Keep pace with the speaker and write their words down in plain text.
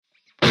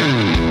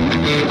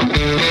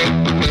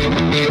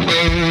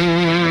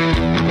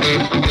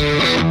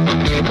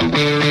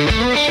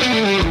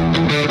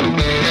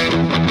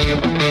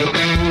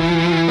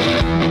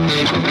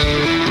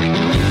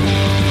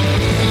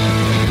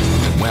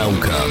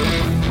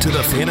Welcome to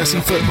the Fantasy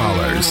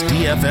Footballers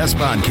DFS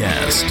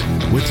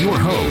Podcast with your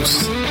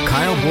hosts,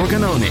 Kyle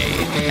Borgononi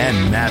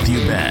and Matthew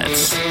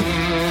Betts.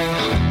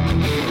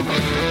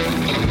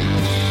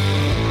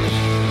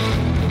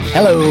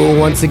 Hello,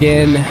 once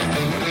again.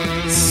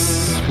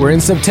 We're in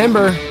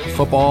September.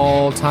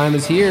 Football time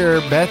is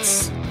here.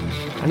 Betts,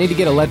 I need to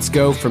get a let's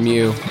go from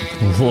you.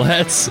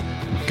 Let's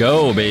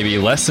go, baby.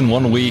 Less than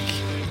 1 week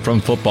from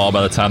football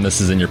by the time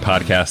this is in your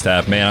podcast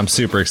app. Man, I'm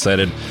super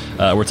excited.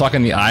 We're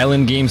talking the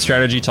Island game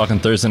strategy, talking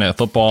Thursday Night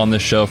Football on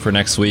this show for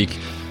next week.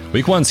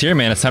 Week 1's here,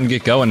 man. It's time to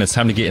get going. It's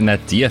time to get in that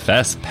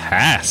DFS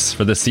pass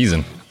for this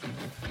season.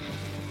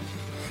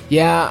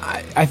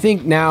 Yeah, I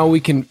think now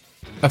we can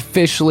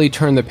officially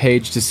turn the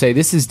page to say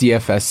this is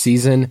DFS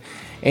season.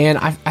 And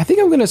I think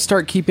I'm going to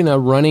start keeping a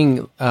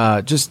running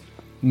just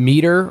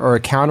meter or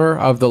a counter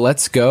of the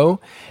let's go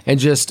and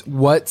just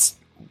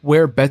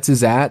where Betts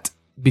is at.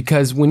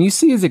 Because when you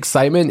see his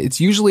excitement,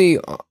 it's usually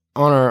on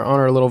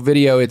our little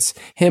video. It's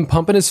him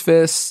pumping his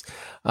fists.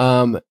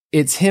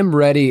 It's him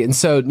ready. And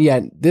so, yeah,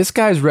 this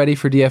guy's ready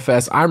for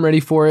DFS. I'm ready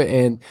for it.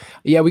 And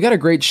yeah, we got a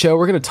great show.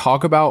 We're going to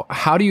talk about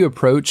how do you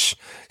approach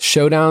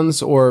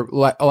showdowns, or a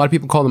lot of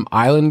people call them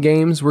island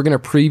games. We're going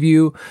to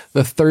preview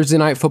the Thursday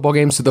night football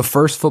game. So the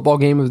first football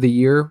game of the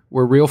year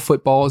where real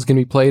football is going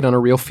to be played on a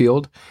real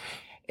field.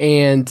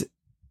 And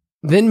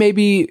then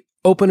maybe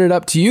open it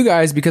up to you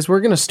guys, because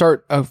we're going to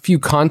start a few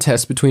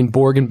contests between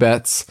Borg and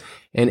Betts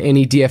and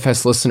any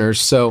DFS listeners.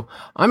 So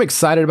I'm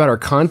excited about our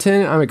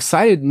content. I'm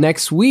excited.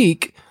 Next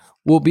week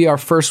will be our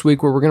first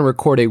week where we're going to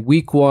record a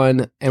week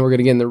 1, and we're going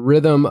to get in the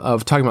rhythm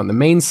of talking about the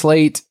main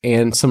slate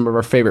and some of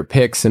our favorite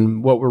picks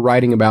and what we're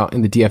writing about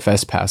in the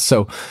DFS pass.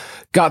 So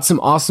got some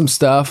awesome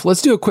stuff.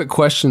 Let's do a quick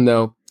question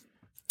though.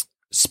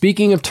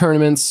 Speaking of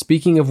tournaments,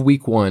 speaking of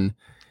week 1,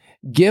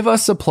 give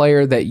us a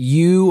player that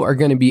you are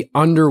going to be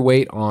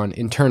underweight on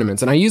in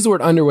tournaments. And I use the word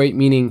underweight,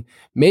 meaning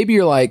maybe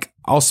you're like,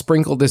 I'll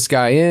sprinkle this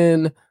guy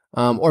in,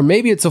 or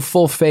maybe it's a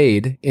full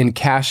fade in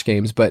cash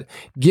games, but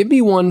give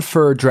me one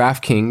for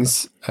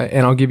DraftKings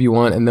and I'll give you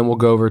one, and then we'll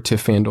go over to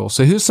FanDuel.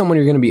 So who's someone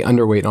you're going to be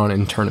underweight on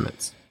in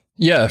tournaments?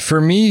 Yeah, for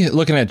me,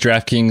 looking at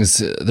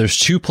DraftKings, there's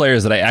 2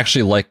 players that I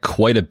actually like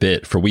quite a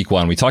bit for week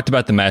 1. We talked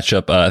about the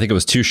matchup, I think it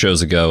was 2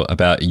 shows ago,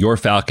 about your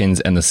Falcons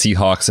and the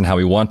Seahawks and how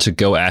we want to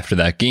go after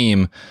that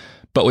game.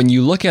 But when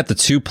you look at the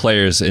 2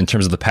 players in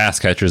terms of the pass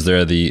catchers,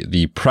 they're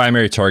the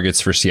primary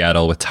targets for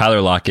Seattle with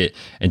Tyler Lockett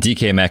and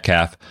DK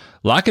Metcalf.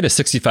 Lockett is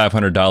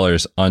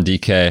 $6,500 on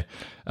DK.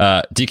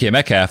 DK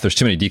Metcalf, there's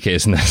too many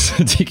DKs in this.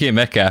 DK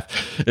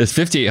Metcalf is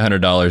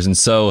 $5,800. And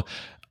so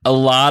a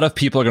lot of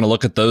people are going to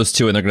look at those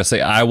 2 and they're going to say,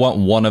 I want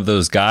one of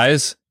those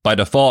guys. By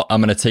default,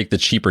 I'm going to take the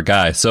cheaper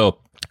guy. So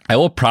I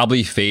will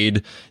probably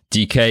fade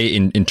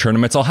DK in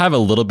tournaments. I'll have a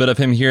little bit of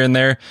him here and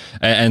there,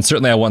 and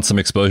certainly I want some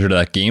exposure to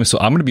that game. So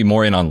I'm going to be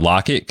more in on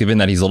Lockett, given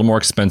that he's a little more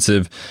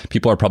expensive.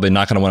 People are probably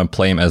not going to want to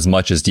play him as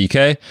much as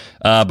DK.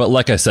 But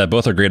like I said,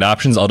 both are great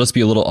options. I'll just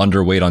be a little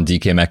underweight on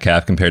DK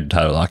Metcalf compared to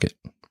Tyler Lockett.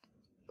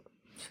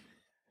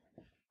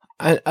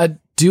 A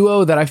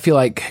duo that I feel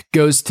like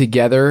goes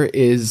together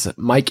is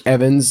Mike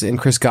Evans and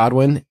Chris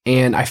Godwin.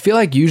 And I feel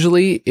like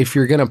usually if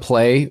you're going to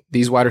play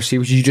these wide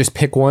receivers, you just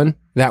pick one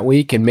that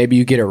week and maybe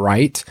you get it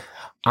right.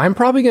 I'm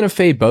probably going to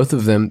fade both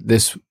of them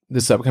this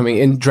upcoming.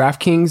 In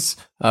DraftKings,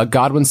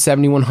 Godwin's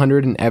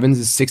 7,100 and Evans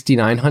is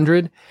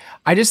 6,900.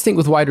 I just think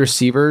with wide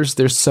receivers,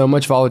 there's so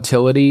much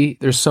volatility.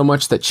 There's so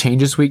much that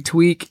changes week to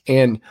week.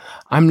 And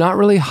I'm not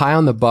really high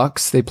on the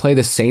Bucks. They play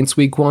the Saints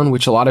week 1,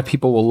 which a lot of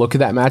people will look at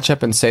that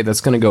matchup and say that's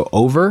going to go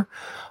over.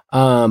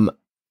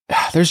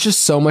 There's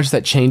just so much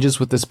that changes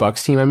with this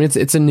Bucks team. I mean,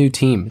 it's a new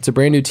team. It's a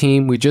brand new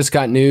team. We just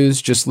got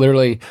news just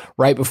literally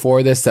right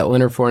before this that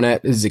Leonard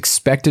Fournette is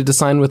expected to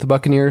sign with the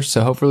Buccaneers.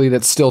 So hopefully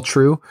that's still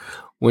true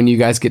when you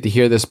guys get to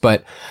hear this.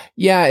 But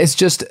yeah, it's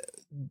just,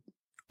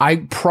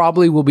 I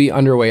probably will be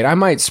underweight. I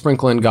might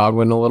sprinkle in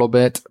Godwin a little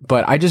bit,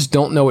 but I just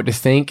don't know what to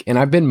think. And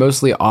I've been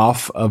mostly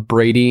off of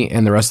Brady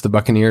and the rest of the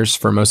Buccaneers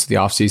for most of the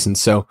offseason.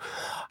 So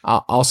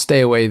I'll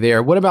stay away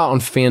there. What about on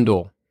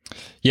FanDuel?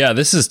 Yeah,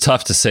 this is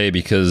tough to say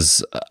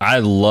because I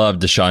love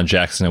Deshaun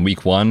Jackson in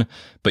week 1,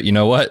 but you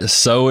know what?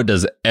 So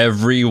does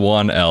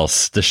everyone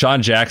else.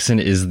 Deshaun Jackson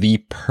is the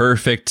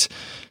perfect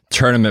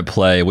tournament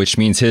play, which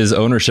means his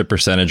ownership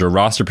percentage or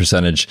roster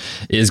percentage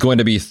is going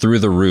to be through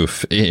the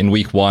roof in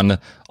week 1.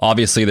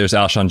 Obviously, there's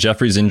Alshon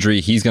Jeffrey's injury.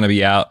 He's going to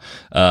be out.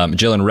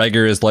 Jalen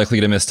Reagor is likely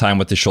to miss time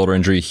with the shoulder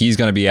injury. He's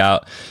going to be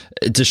out.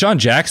 Deshaun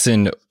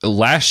Jackson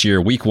last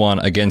year, week 1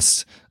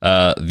 against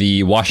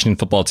the Washington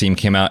football team,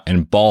 came out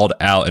and balled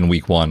out in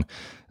week 1.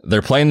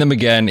 They're playing them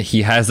again.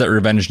 He has that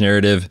revenge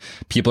narrative.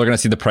 People are going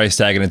to see the price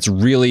tag, and it's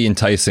really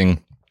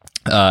enticing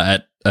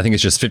at, I think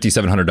it's just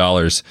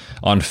 $5,700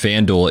 on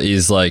FanDuel,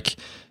 is like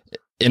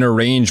in a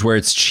range where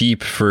it's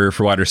cheap for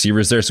wide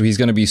receivers there. So he's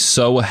going to be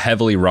so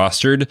heavily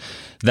rostered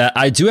that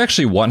I do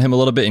actually want him a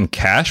little bit in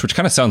cash, which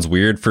kind of sounds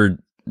weird for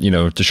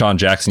Deshaun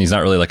Jackson, he's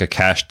not really like a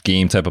cash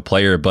game type of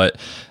player, but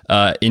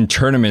in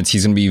tournaments,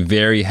 he's going to be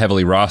very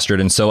heavily rostered.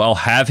 And so I'll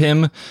have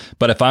him.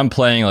 But if I'm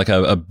playing like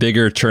a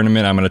bigger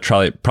tournament, I'm going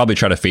to probably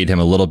try to fade him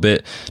a little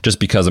bit just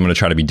because I'm going to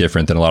try to be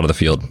different than a lot of the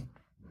field.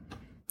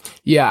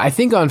 Yeah, I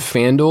think on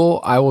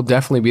FanDuel, I will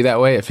definitely be that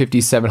way at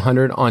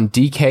 5,700. On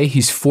DK,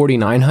 he's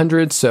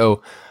 4,900.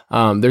 So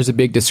there's a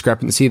big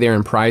discrepancy there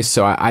in price.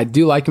 So I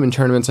do like him in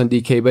tournaments on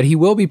DK, but he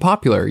will be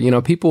popular.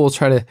 People will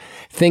try to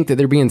think that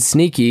they're being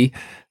sneaky,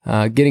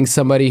 getting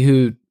somebody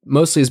who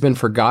mostly has been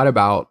forgot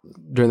about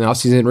during the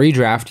offseason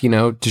redraft.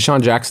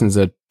 Deshaun Jackson's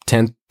a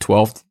 10th,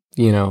 12th,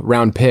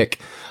 round pick.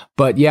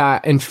 But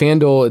yeah, in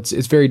FanDuel,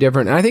 it's very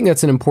different. And I think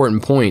that's an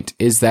important point,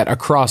 is that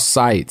across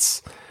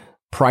sites,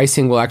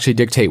 pricing will actually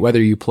dictate whether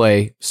you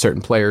play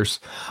certain players.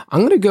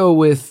 I'm going to go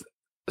with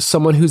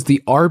someone who's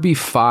the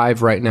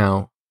RB5 right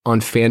now on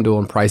FanDuel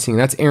and pricing.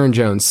 That's Aaron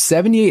Jones.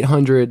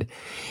 7,800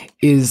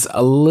 is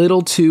a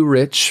little too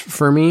rich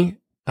for me.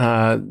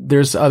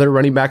 There's other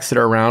running backs that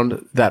are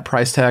around that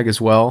price tag as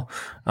well.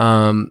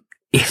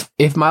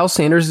 If Miles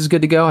Sanders is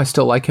good to go, I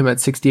still like him at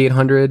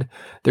 6,800.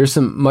 There's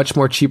some much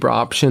more cheaper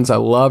options. I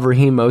love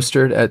Raheem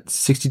Mostert at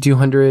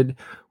 6,200.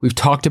 We've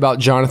talked about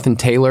Jonathan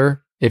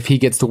Taylor. If he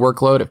gets the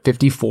workload at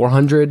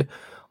 5,400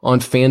 on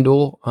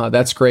FanDuel,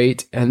 that's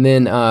great. And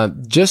then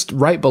just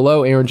right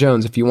below Aaron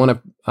Jones, if you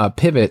want to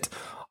pivot,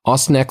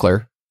 Austin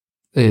Eckler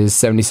is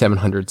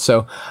 7,700.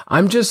 So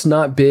I'm just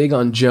not big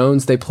on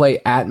Jones. They play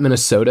at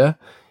Minnesota.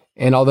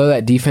 And although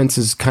that defense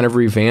is kind of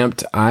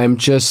revamped, I'm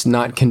just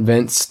not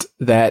convinced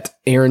that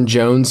Aaron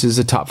Jones is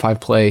a top 5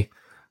 play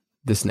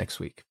this next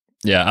week.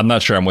 Yeah, I'm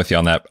not sure I'm with you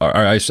on that.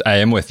 I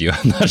am with you.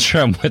 I'm not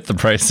sure I'm with the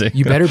pricing.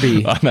 You better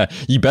be.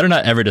 You better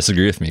not ever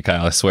disagree with me,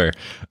 Kyle, I swear.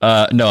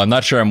 No, I'm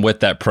not sure I'm with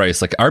that price.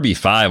 Like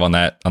RB5 on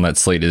that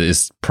slate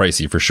is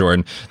pricey for sure.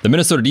 And the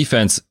Minnesota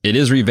defense, it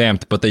is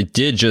revamped, but they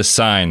did just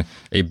sign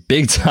a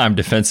big time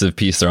defensive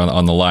piece there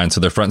on the line.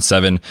 So their front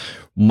seven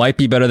might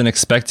be better than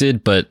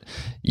expected. But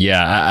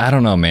yeah, I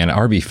don't know, man.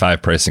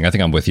 RB5 pricing, I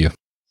think I'm with you.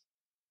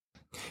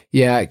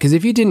 Yeah, because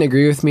if you didn't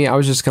agree with me, I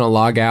was just going to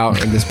log out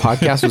and this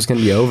podcast was going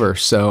to be over.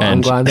 So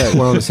I'm glad that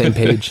we're on the same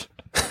page.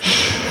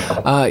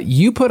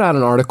 You put out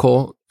an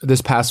article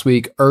this past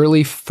week,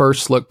 early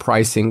first look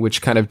pricing,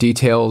 which kind of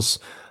details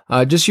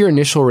just your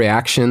initial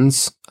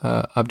reactions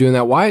of doing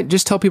that. Why?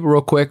 Just tell people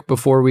real quick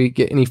before we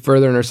get any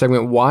further in our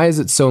segment, why is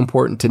it so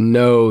important to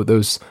know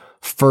those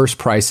first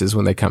prices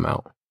when they come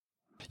out?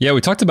 Yeah,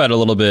 we talked about it a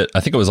little bit.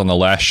 I think it was on the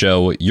last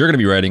show. You're going to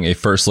be writing a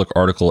first look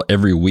article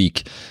every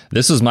week.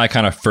 This was my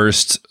kind of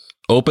first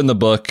open the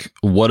book.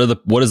 What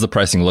does the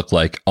pricing look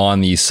like on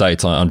these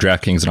sites on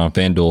DraftKings and on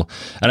FanDuel?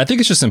 And I think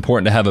it's just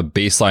important to have a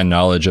baseline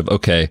knowledge of,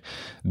 okay,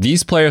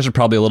 these players are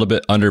probably a little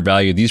bit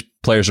undervalued. These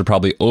players are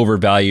probably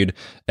overvalued.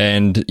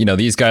 And,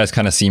 these guys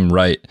kind of seem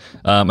right.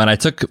 And I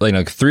took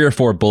 3 or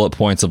 4 bullet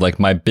points of like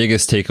my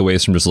biggest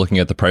takeaways from just looking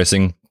at the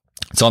pricing.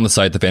 It's on the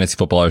site,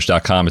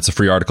 thefantasyfootballers.com. It's a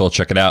free article.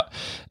 Check it out.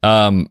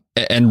 And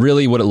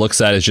really what it looks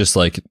at is just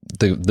like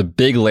the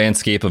big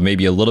landscape of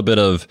maybe a little bit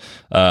of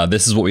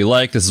this is what we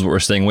like, this is what we're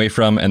staying away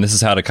from, and this is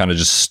how to kind of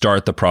just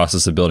start the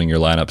process of building your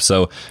lineup.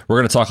 So we're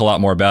going to talk a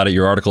lot more about it.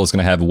 Your article is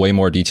going to have way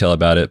more detail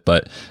about it.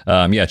 But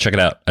yeah, check it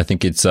out. I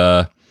think it's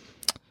no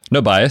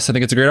bias. I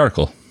think it's a great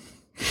article.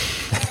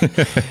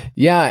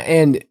 Yeah,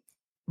 and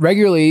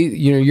regularly,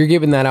 you're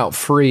giving that out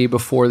free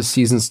before the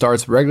season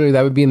starts. Regularly,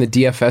 that would be in the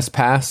DFS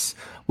Pass,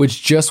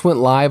 which just went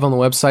live on the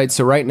website.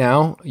 So right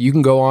now, you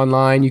can go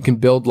online, you can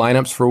build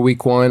lineups for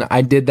week 1.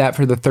 I did that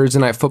for the Thursday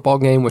night football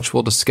game, which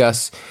we'll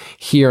discuss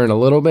here in a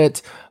little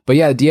bit. But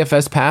yeah, the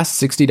DFS Pass,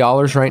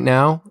 $60 right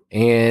now.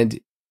 And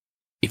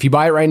if you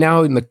buy it right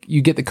now,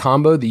 you get the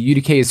combo. The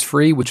UDK is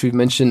free, which we've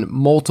mentioned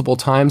multiple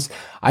times.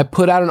 I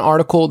put out an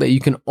article that you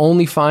can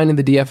only find in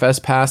the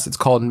DFS Pass. It's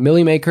called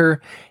Millie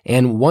Maker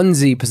and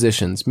onesie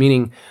positions,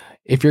 meaning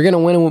if you're going to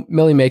win a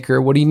Millie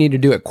Maker, what do you need to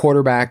do at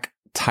quarterback,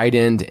 tight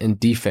end, and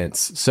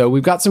defense? So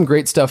we've got some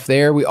great stuff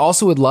there. We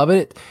also would love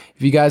it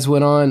if you guys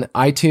went on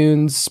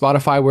iTunes,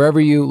 Spotify, wherever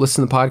you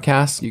listen to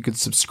podcasts, you could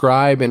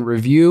subscribe and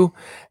review.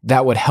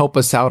 That would help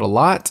us out a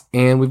lot.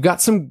 And we've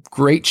got some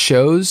great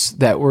shows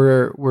that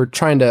we're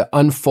trying to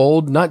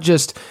unfold, not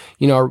just,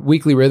 our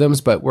weekly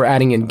rhythms, but we're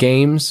adding in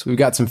games. We've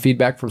got some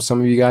feedback from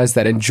some of you guys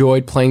that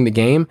enjoyed playing the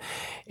game.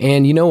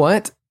 And you know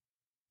what?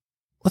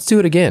 Let's do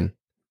it again.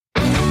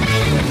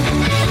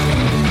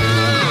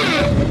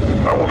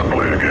 I want to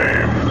play a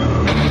game.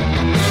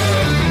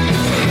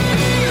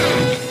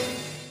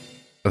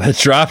 That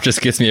drop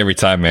just gets me every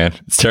time, man.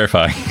 It's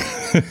terrifying.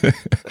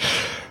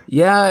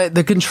 Yeah,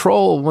 the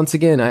control, once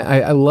again,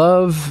 I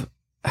love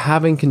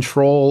having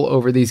control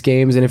over these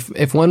games. And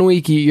if 1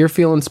 week you're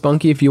feeling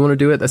spunky, if you want to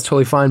do it, that's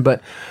totally fine.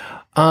 But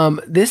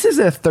this is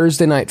a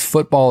Thursday night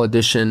football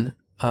edition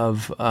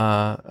of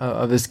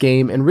this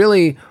game. And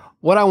really,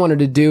 what I wanted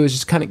to do is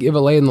just kind of give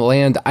a lay in the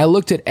land. I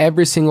looked at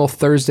every single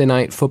Thursday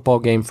night football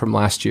game from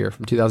last year,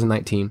 from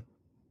 2019.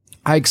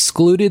 I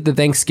excluded the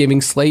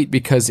Thanksgiving slate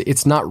because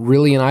it's not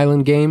really an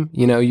island game.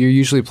 You're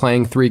usually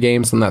playing 3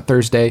 games on that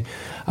Thursday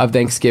of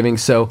Thanksgiving.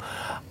 So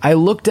I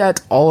looked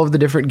at all of the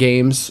different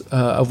games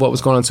of what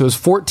was going on. So it was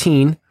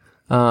 14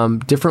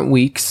 different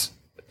weeks.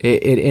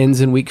 It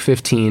ends in week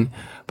 15,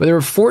 but there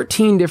were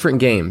 14 different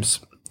games,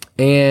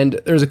 and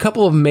there's a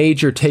couple of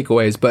major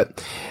takeaways.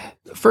 But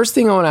the first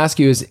thing I want to ask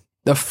you is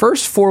the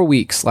first 4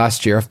 weeks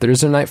last year of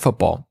Thursday Night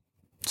Football.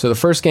 So the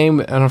first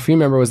game, I don't know if you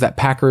remember, was that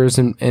Packers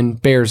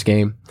and Bears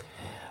game.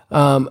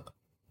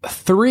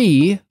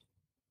 3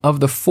 of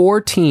the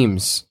 4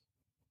 teams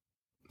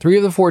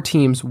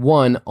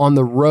won on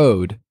the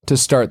road to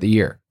start the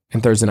year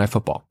in Thursday Night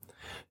Football.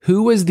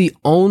 Who was the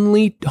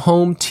only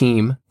home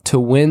team to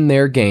win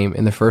their game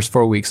in the first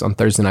 4 weeks on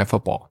Thursday Night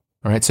Football?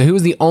 All right, so who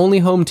was the only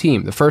home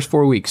team the first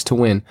 4 weeks to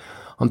win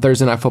on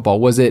Thursday Night Football?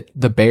 Was it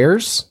the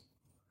Bears,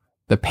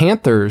 the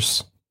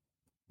Panthers,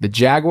 the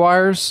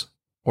Jaguars,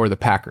 or the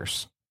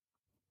Packers?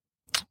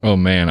 Oh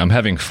man, I'm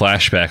having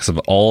flashbacks of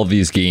all of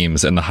these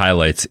games and the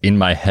highlights in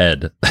my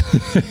head.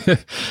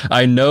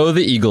 I know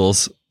the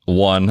Eagles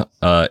won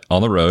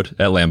on the road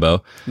at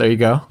Lambeau. There you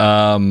go.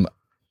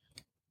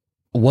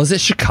 Was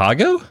it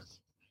Chicago?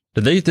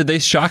 Did they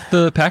shock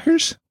the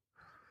Packers?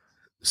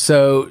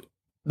 So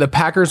the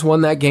Packers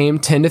won that game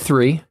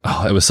 10-3.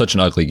 Oh, it was such an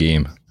ugly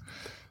game.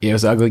 It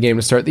was an ugly game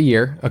to start the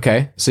year.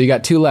 Okay, so you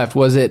got 2 left.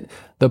 Was it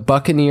the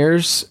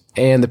Buccaneers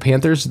and the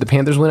Panthers? Did the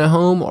Panthers win at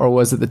home, or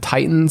was it the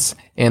Titans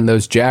and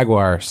those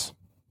Jaguars?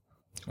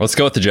 Let's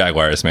go with the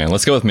Jaguars, man.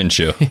 Let's go with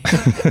Minshew.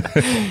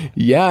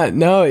 Yeah,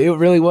 no, it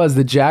really was.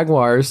 The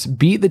Jaguars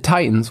beat the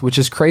Titans, which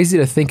is crazy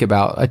to think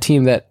about. A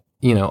team that,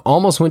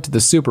 almost went to the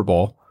Super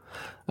Bowl.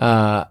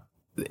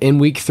 In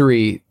week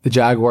 3, the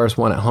Jaguars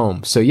won at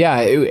home. So yeah,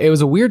 it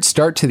was a weird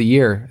start to the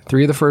year.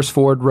 3 of the first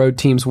 4 road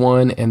teams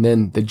won, and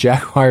then the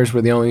Jaguars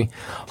were the only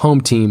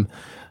home team.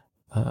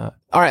 All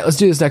right, let's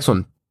do this next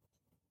one.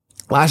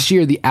 Last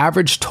year, the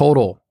average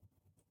total,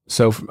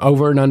 so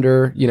over and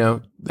under,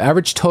 the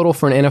average total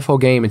for an NFL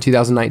game in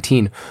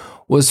 2019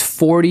 was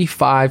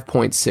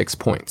 45.6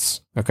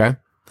 points. Okay.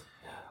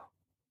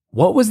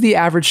 What was the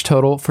average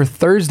total for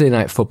Thursday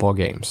night football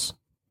games?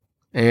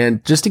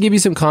 And just to give you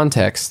some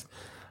context,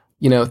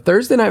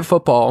 Thursday night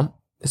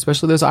football,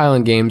 especially those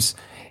island games,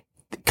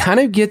 kind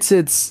of gets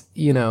its,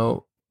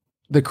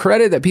 the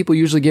credit that people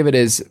usually give it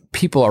is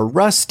people are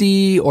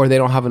rusty or they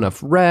don't have enough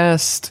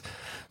rest.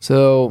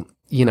 So,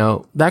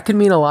 that could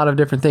mean a lot of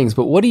different things.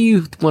 But what do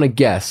you want to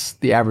guess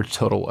the average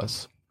total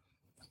was?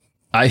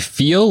 I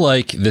feel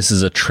like this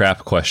is a trap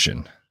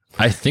question.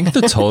 I think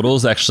the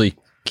totals actually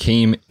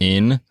came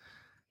in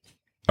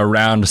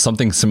around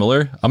something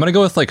similar. I'm going to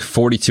go with like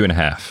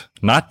 42.5.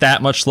 Not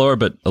that much lower,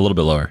 but a little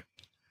bit lower.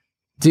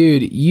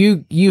 Dude,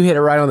 you hit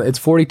it right on. It's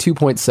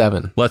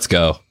 42.7. Let's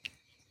go.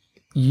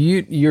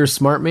 You're a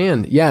smart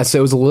man. Yeah, so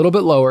it was a little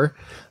bit lower,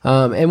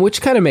 and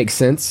which kind of makes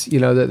sense,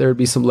 that there would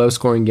be some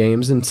low-scoring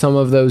games, and some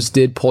of those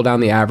did pull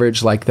down the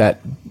average, like that,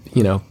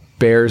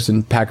 Bears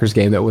and Packers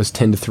game that was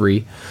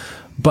 10-3.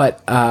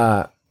 But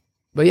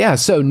yeah,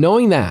 so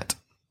knowing that,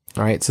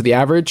 all right, so the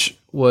average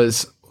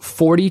was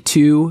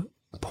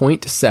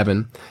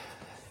 42.7.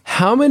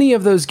 How many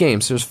of those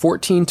games, there's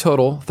 14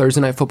 total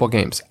Thursday night football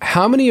games,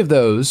 how many of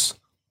those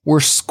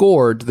were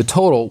scored, the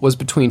total was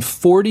between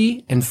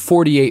 40 and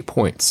 48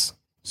 points?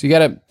 So you got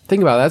to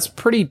think about it. That's a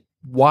pretty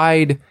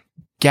wide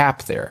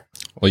gap there.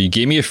 Well, you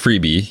gave me a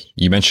freebie.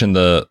 You mentioned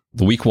the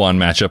week 1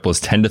 matchup was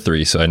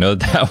 10-3, so I know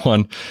that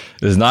one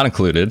is not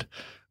included.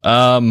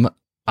 I'm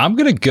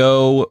going to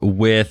go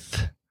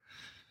with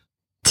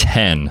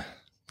 10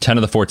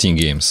 of the 14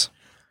 games.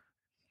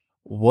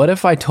 What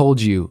if I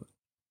told you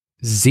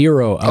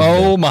 0 of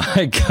them?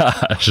 My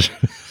gosh.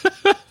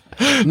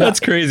 That's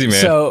crazy,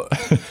 man. So,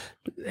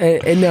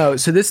 and no,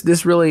 so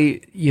this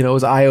really,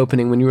 was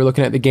eye-opening when you were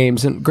looking at the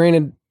games. And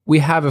granted, we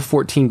have a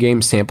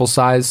 14-game sample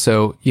size,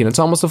 so, it's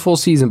almost a full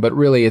season, but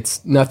really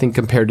it's nothing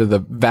compared to the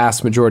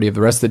vast majority of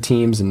the rest of the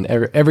teams and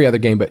every other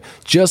game. But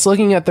just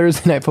looking at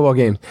Thursday night football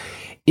games,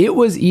 it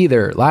was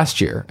either last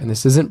year, and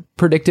this isn't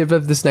predictive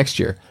of this next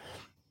year,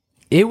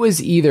 it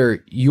was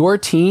either your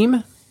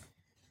team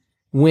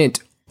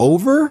went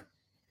over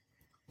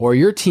or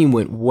your team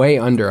went way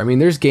under. I mean,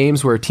 there's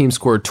games where a team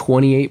scored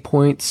 28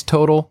 points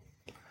total,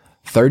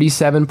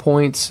 37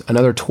 points,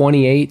 another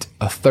 28,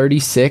 a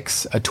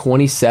 36, a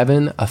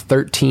 27, a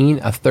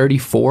 13, a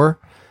 34.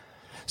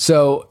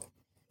 So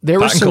there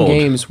were some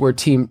games where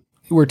teams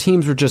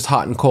were just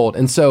hot and cold.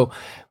 And so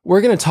we're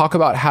going to talk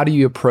about how do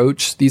you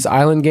approach these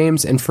island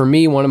games. And for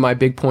me, one of my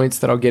big points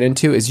that I'll get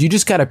into is you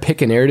just got to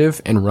pick a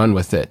narrative and run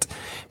with it,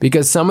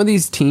 because some of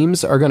these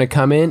teams are going to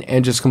come in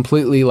and just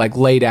completely like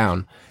lay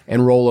down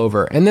and roll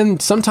over. And then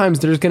sometimes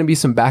there's going to be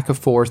some back and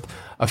forth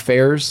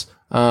affairs.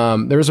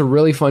 There was a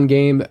really fun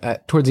game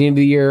towards the end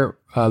of the year,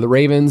 the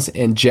Ravens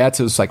and Jets.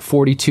 It was like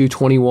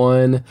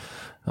 42-21.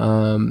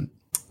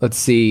 Let's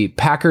see,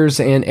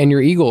 Packers and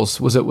your Eagles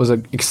was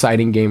an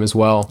exciting game as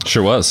well.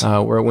 Sure was.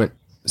 Where it went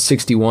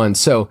 61.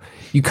 So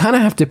you kind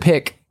of have to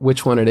pick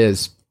which one it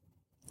is.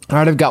 All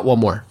right, I've got one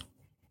more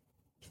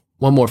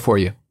for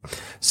you.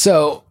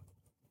 So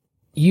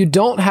you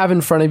don't have in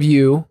front of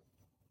you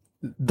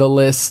the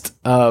list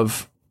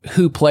of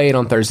who played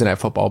on Thursday Night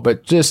Football,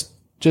 but just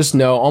just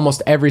know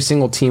almost every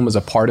single team was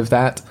a part of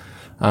that.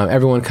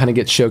 Everyone kind of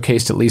gets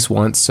showcased at least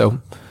once.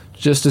 So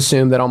just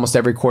assume that almost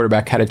every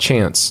quarterback had a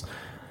chance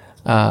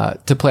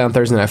to play on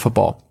Thursday Night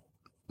Football.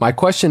 My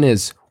question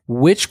is,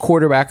 which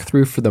quarterback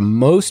threw for the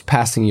most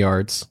passing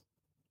yards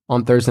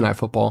on Thursday Night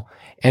Football,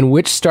 and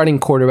which starting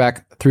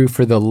quarterback threw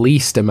for the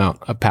least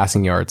amount of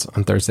passing yards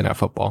on Thursday Night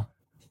Football?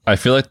 I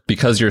feel like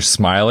because you're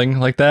smiling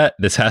like that,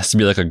 this has to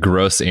be like a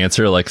gross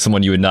answer, like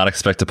someone you would not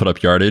expect to put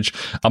up yardage.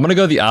 I'm going to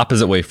go the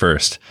opposite way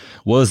first.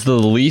 Was the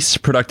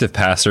least productive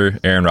passer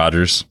Aaron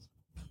Rodgers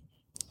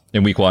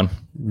in week 1?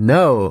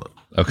 No.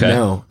 Okay.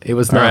 No, it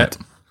was not. Right.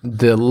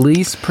 The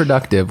least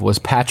productive was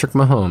Patrick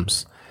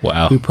Mahomes.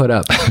 Wow. Who put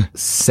up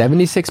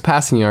 76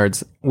 passing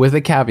yards with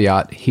a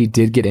caveat, he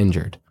did get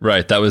injured.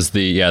 Right. That was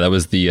the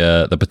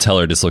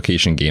patellar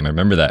dislocation game. I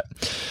remember that.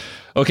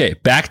 Okay,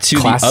 back to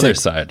the other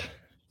side.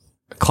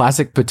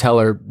 Classic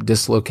patellar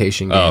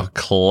dislocation game. Oh,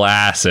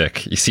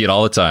 classic. You see it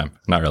all the time.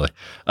 Not really.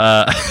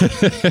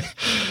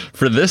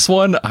 For this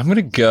one, I'm going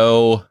to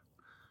go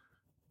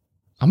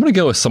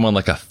with someone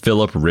like a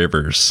Phillip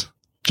Rivers.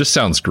 Just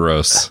sounds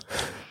gross.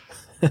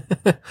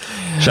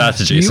 Shout out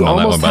to Jason on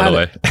that one, by the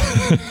way.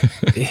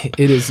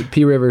 It is.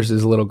 P. Rivers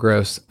is a little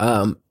gross.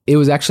 It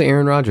was actually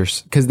Aaron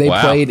Rodgers because they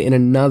played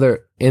in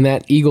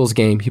that Eagles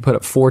game. He put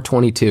up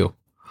 422.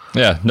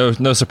 Yeah,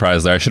 no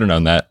surprise there. I should have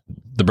known that.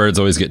 The Birds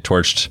always get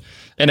torched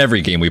in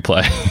every game we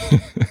play.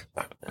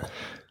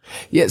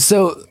 Yeah.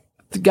 So,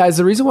 guys,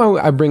 the reason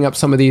why I bring up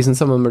some of these, and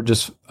some of them are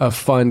just a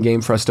fun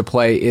game for us to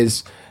play,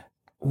 is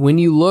when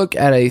you look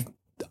at a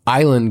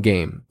island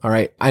game, all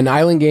right, an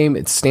island game,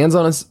 it stands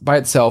on by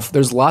itself.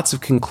 There's lots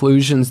of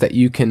conclusions that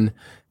you can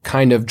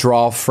kind of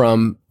draw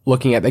from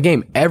looking at the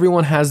game.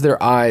 Everyone has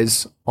their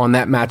eyes on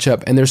that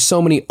matchup, and there's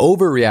so many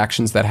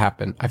overreactions that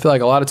happen. I feel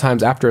like a lot of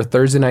times after a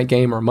Thursday night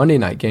game or Monday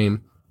night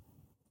game,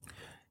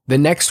 the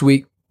next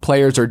week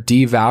players are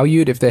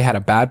devalued if they had a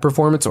bad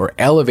performance or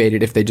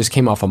elevated if they just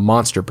came off a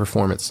monster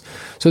performance.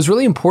 So it's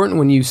really important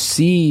when you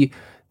see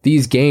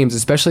these games,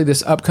 especially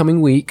this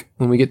upcoming week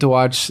when we get to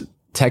watch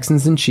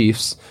Texans and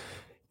Chiefs,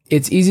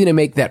 it's easy to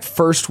make that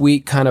first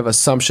week kind of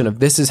assumption of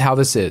this is how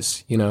this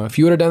is. You know, if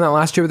you would have done that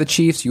last year with the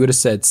Chiefs, you would have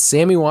said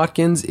Sammy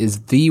Watkins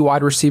is the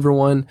wide receiver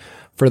one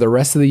for the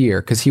rest of the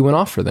year because he went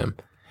off for them.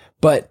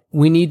 But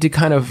we need to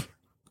kind of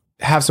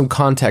have some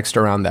context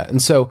around that.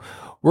 And so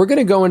we're going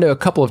to go into a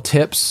couple of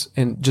tips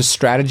and just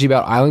strategy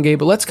about Island Game,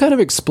 but let's kind of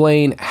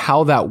explain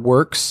how that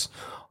works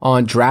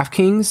on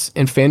DraftKings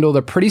and FanDuel.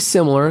 They're pretty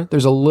similar.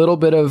 There's a little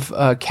bit of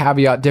a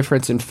caveat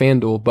difference in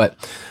FanDuel, but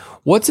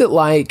what's it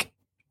like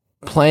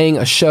playing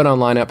a showdown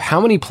lineup? How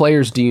many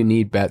players do you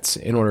need, Bets,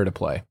 in order to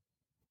play?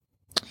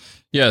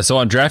 Yeah, so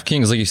on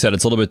DraftKings, like you said,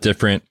 it's a little bit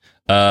different.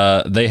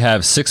 They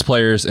have 6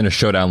 players in a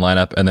showdown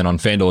lineup, and then on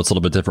FanDuel, it's a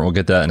little bit different. We'll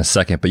get to that in a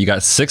second. But you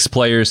got 6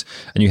 players,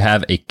 and you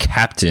have a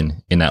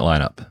captain in that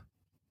lineup.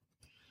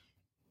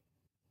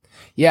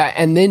 Yeah,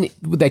 and then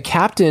the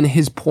captain,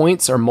 his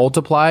points are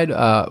multiplied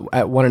at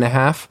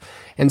 1.5.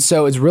 And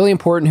so it's really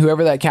important,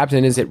 whoever that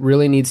captain is, it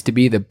really needs to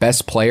be the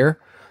best player,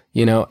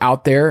 you know,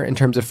 out there in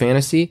terms of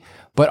fantasy.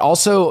 But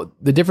also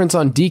the difference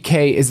on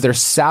DK is their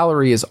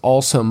salary is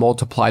also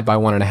multiplied by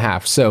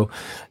 1.5. So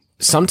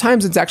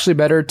sometimes it's actually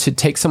better to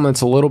take someone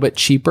that's a little bit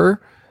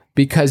cheaper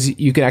because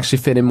you can actually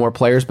fit in more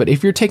players. But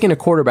if you're taking a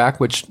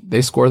quarterback, which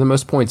they score the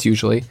most points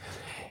usually,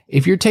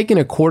 if you're taking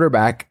a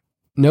quarterback,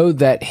 know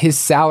that his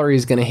salary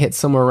is going to hit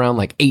somewhere around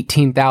like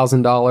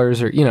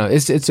 $18,000 or, you know,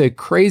 it's a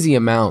crazy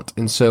amount.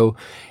 And so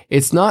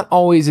it's not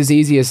always as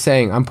easy as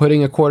saying, I'm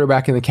putting a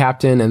quarterback in the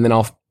captain and then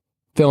I'll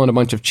fill in a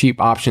bunch of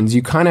cheap options.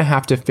 You kind of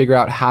have to figure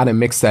out how to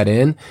mix that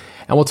in.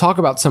 And we'll talk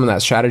about some of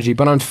that strategy.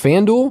 But on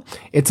FanDuel,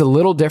 it's a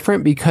little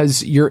different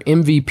because your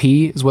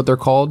MVP is what they're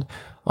called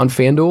on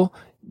FanDuel.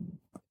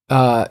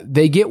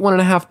 They get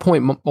 1.5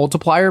 point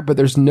multiplier, but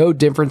there's no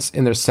difference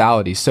in their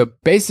salary. So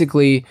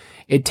basically,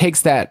 it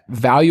takes that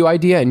value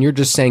idea and you're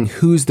just saying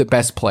who's the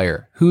best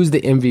player, who's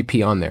the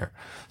MVP on there.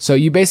 So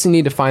you basically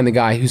need to find the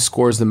guy who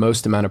scores the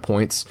most amount of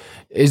points.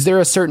 Is there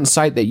a certain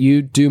site that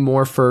you do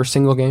more for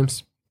single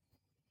games?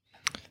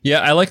 Yeah,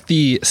 I like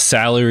the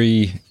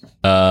salary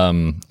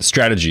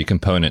strategy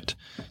component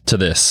to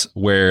this,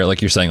 where,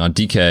 like you're saying, on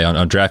DK,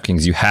 on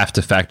DraftKings, you have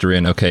to factor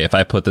in, okay, if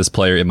I put this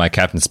player in my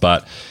captain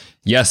spot,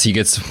 yes, he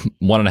gets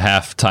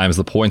 1.5 times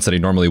the points that he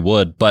normally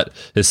would, but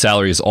his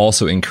salary is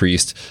also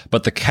increased.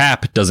 But the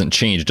cap doesn't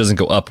change. It doesn't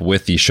go up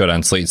with the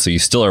showdown slate. So you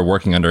still are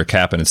working under a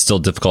cap, and it's still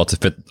difficult to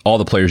fit all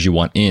the players you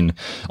want in.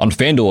 On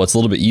FanDuel, it's a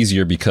little bit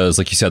easier because,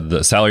 like you said,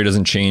 the salary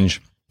doesn't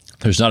change.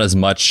 There's not as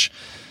much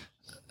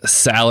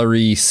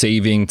salary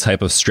saving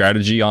type of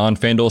strategy on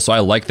FanDuel. So I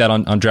like that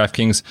on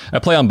DraftKings. I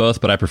play on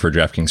both, but I prefer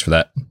DraftKings for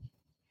that.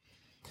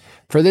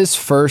 For this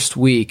first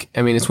week,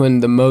 I mean, it's when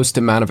the most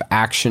amount of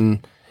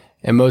action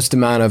and most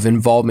amount of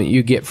involvement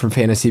you get from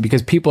fantasy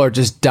because people are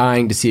just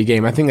dying to see a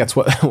game. I think that's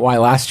why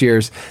last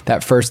year's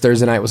that first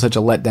Thursday night was such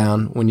a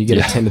letdown when you get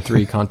a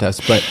 10-3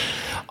 contest. But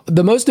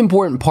the most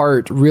important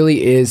part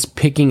really is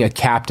picking a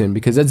captain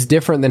because that's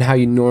different than how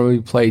you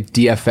normally play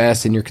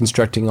DFS and you're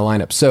constructing a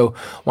lineup. So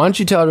why don't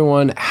you tell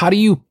everyone, how do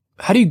you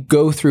how do you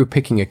go through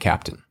picking a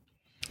captain?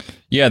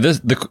 Yeah,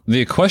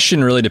 the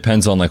question really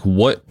depends on like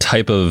what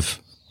type of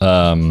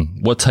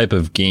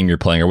game you're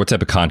playing, or what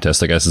type of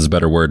contest, I guess is a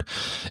better word.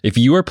 If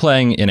you are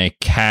playing in a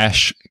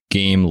cash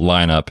game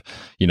lineup,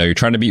 you're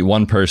trying to beat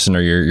one person,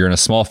 or you're in a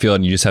small field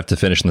and you just have to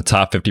finish in the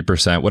top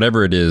 50%,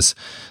 whatever it is,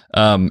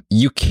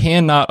 you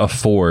cannot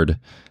afford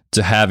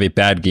to have a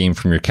bad game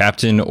from your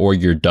captain or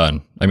you're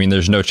done. I mean,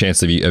 there's no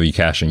chance of you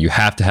cashing. You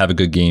have to have a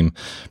good game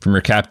from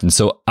your captain.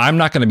 So I'm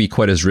not going to be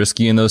quite as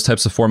risky in those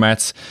types of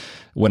formats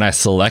when I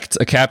select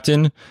a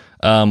captain.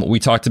 We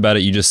talked about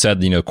it. You just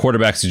said,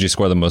 quarterbacks usually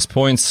score the most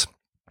points.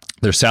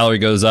 Their salary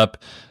goes up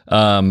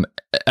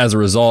as a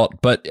result.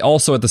 But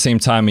also at the same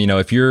time,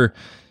 if you're,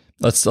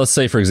 let's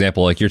say, for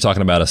example, like you're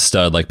talking about a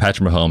stud like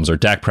Patrick Mahomes or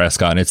Dak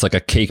Prescott, and it's like a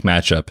cake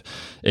matchup.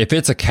 If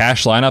it's a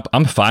cash lineup,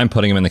 I'm fine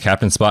putting him in the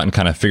captain spot and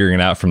kind of figuring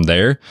it out from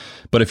there.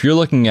 But if you're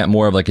looking at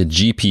more of like a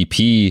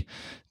GPP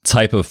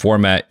type of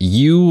format,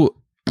 you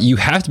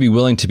have to be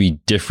willing to be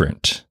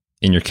different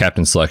in your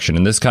captain selection.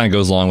 And this kind of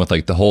goes along with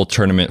like the whole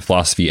tournament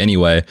philosophy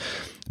anyway.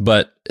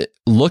 But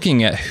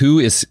looking at who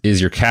is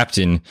your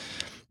captain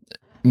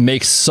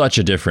makes such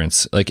a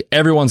difference. Like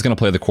everyone's going to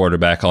play the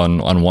quarterback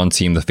on one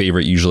team, the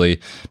favorite. Usually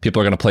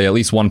people are going to play at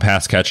least one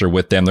pass catcher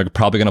with them. They're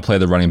probably going to play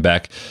the running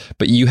back,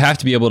 but you have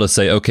to be able to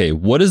say, okay,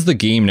 what is the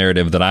game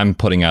narrative that I'm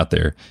putting out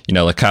there?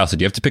 Like Kyle said,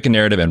 you have to pick a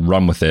narrative and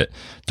run with it.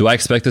 Do I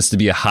expect this to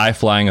be a high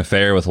flying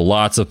affair with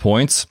lots of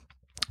points?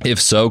 If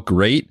so,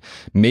 great.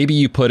 Maybe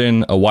you put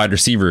in a wide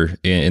receiver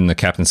in the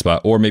captain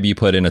spot, or maybe you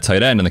put in a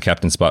tight end in the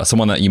captain spot,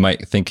 someone that you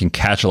might think can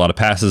catch a lot of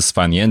passes,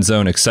 find the end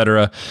zone,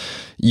 etc.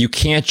 You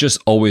can't just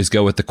always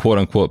go with the quote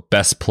unquote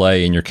best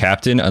play in your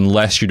captain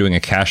unless you're doing a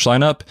cash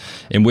lineup,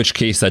 in which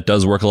case that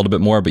does work a little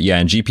bit more. But yeah,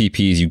 in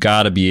GPPs, you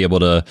got to be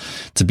able to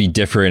be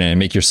different and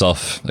make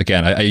yourself,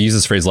 again, I use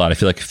this phrase a lot.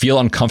 I feel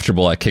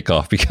uncomfortable at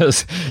kickoff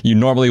because you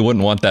normally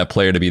wouldn't want that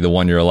player to be the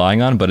one you're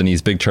relying on. But in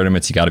these big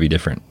tournaments, you got to be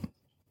different.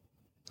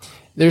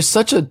 There's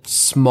such a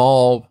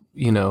small,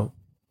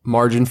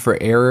 margin for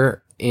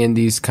error in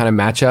these kind of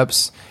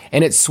matchups,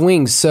 and it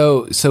swings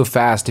so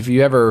fast. If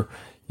you ever,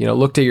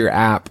 looked at your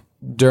app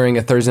during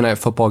a Thursday night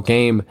football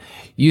game,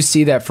 you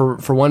see that for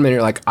 1 minute,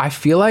 you're like, I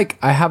feel like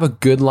I have a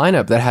good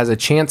lineup that has a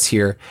chance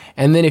here.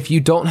 And then if you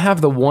don't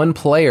have the one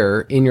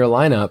player in your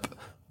lineup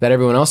that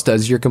everyone else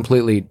does, you're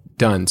completely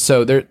done.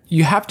 So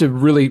you have to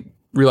really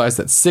realize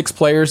that 6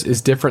 players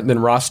is different than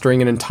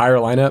rostering an entire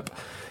lineup.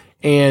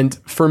 And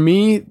for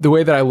me, the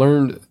way that I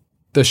learned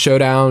the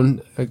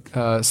showdown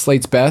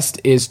slates best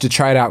is to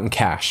try it out in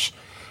cash.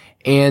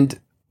 And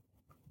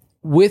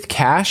with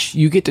cash,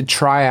 you get to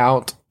try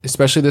out,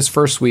 especially this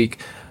first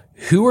week,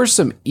 who are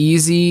some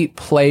easy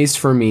plays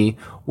for me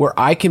where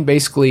I can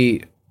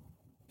basically,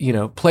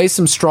 play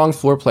some strong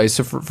floor plays.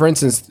 So for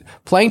instance,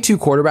 playing 2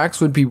 quarterbacks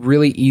would be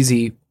really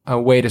easy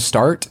way to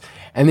start.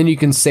 And then you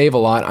can save a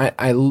lot.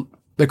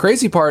 The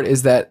crazy part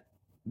is that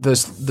the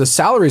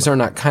salaries are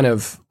not kind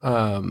of,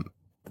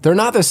 they're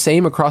not the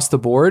same across the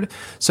board.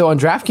 So on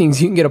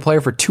DraftKings, you can get a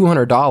player for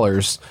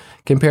 $200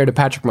 compared to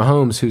Patrick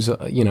Mahomes, who's,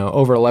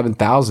 over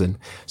 11,000.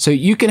 So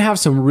you can have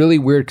some really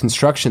weird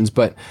constructions,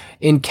 but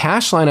in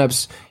cash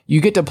lineups, you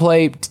get to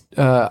play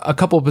a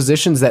couple of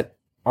positions that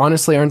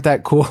honestly aren't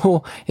that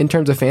cool in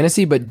terms of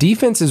fantasy, but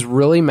defenses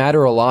really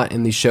matter a lot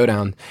in these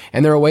showdown,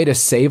 and they're a way to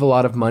save a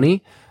lot of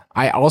money.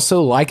 I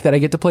also like that I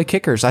get to play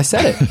kickers. I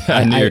said it.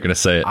 I knew you were going to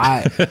say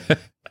it.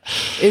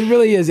 It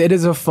really is. It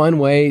is a fun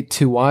way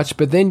to watch,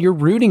 but then you're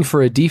rooting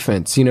for a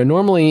defense.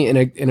 Normally in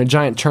a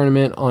giant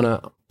tournament on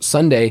a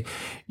Sunday,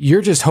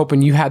 you're just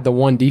hoping you had the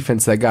one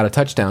defense that got a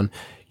touchdown.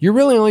 You're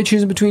really only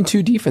choosing between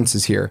 2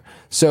 defenses here.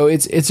 So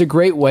it's a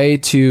great way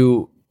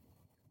to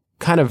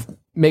kind of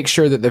make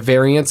sure that the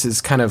variance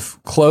is kind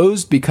of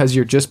closed because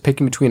you're just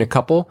picking between a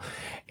couple.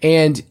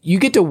 And you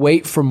get to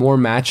wait for more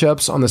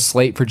matchups on the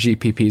slate for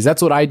GPPs.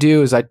 That's what I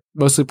do, is I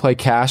mostly play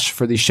cash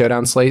for these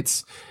showdown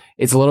slates.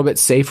 It's a little bit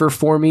safer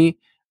for me.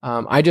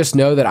 I just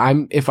know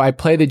that if I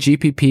play the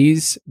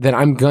GPPs, then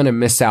I'm going to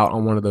miss out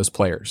on one of those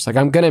players. Like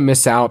I'm going to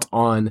miss out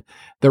on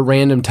the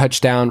random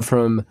touchdown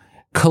from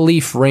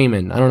Khalif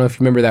Raymond. I don't know if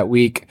you remember that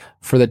week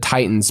for the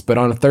Titans, but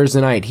on a Thursday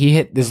night, he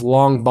hit this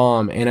long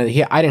bomb, and I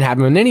didn't have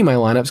him in any of my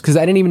lineups because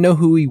I didn't even know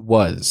who he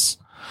was.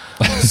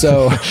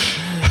 So,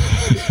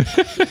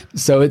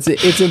 so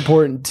it's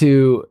important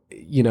to,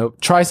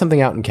 try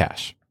something out in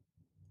cash.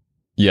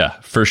 Yeah,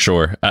 for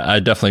sure. I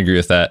definitely agree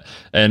with that.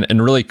 And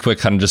really quick,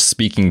 kind of just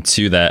speaking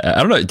to that, I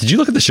don't know, did you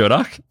look at the show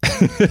doc?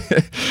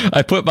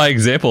 I put my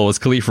example was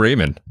Khalif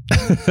Raymond.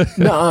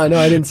 No,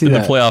 I didn't see in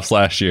that. The playoffs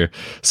last year.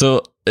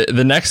 So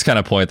the next kind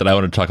of point that I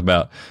wanted to talk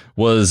about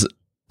was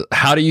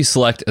how do you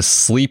select a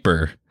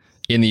sleeper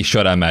in these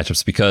showdown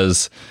matchups?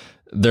 Because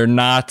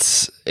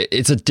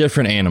it's a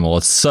different animal.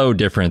 It's so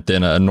different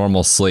than a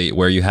normal slate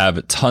where you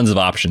have tons of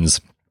options.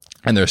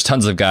 And there's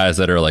tons of guys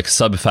that are like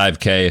sub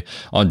 5K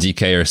on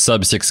DK or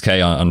sub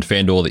 6K on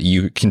FanDuel that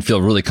you can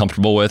feel really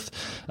comfortable with.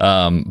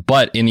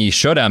 But in these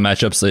showdown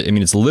matchups,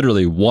 it's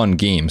literally one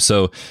game.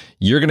 So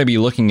you're going to be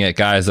looking at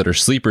guys that are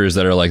sleepers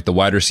that are like the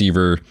wide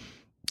receiver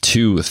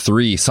 2,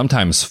 3,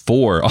 sometimes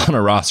 4 on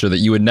a roster that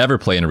you would never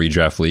play in a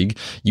redraft league.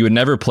 You would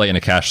never play in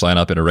a cash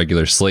lineup in a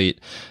regular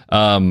slate.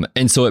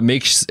 And so it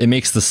makes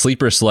the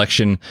sleeper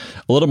selection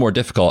a little more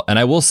difficult. And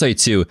I will say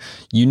too,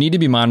 you need to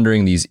be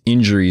monitoring these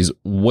injuries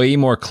way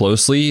more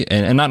closely,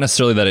 and not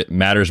necessarily that it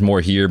matters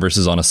more here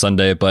versus on a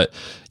Sunday, but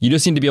you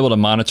just need to be able to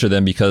monitor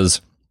them,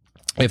 because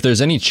if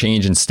there's any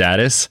change in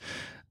status,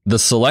 the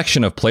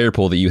selection of player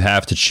pool that you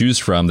have to choose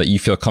from that you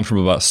feel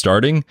comfortable about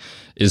starting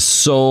is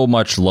so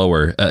much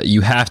lower.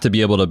 You have to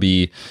be able to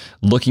be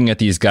looking at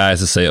these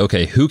guys to say,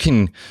 okay, who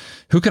can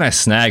I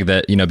snag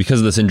that, because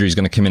of this injury is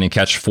going to come in and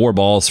catch 4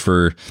 balls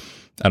for,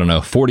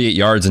 48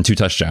 yards and 2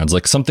 touchdowns,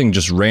 like something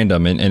just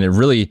random. And it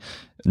really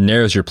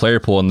narrows your player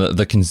pool. And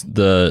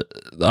the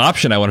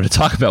option I wanted to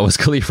talk about was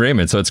Khalif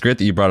Raymond. So it's great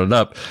that you brought it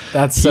up.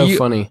 That's so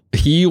funny.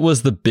 He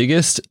was the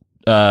biggest,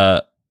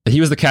 he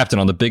was the captain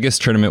on the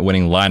biggest tournament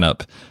winning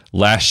lineup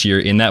last year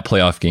in that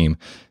playoff game.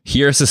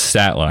 Here's his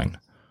stat line: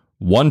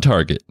 1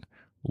 target,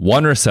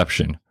 1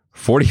 reception,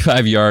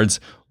 45 yards,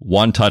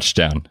 1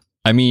 touchdown.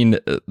 I mean,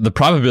 the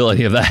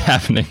probability of that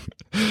happening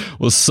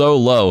was so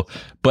low,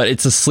 but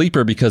it's a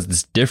sleeper because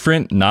it's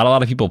different. Not a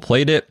lot of people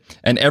played it,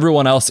 and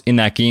everyone else in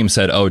that game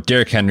said, oh,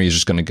 Derrick Henry is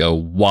just going to go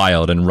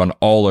wild and run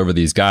all over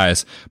these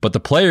guys. But the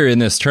player in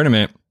this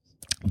tournament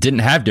didn't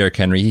have Derrick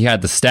Henry. He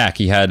had the stack.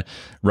 He had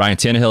Ryan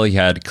Tannehill. He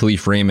had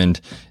Khalif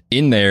Raymond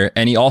in there,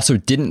 and he also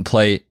didn't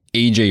play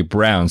AJ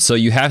Brown. So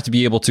you have to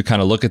be able to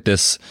kind of look at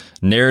this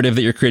narrative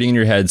that you're creating in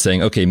your head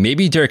saying, okay,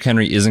 maybe Derrick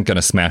Henry isn't going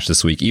to smash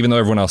this week, even though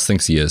everyone else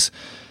thinks he is.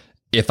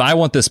 If I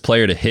want this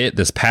player to hit,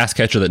 this pass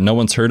catcher that no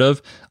one's heard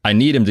of, I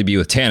need him to be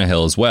with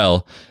Tannehill as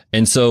well.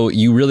 And so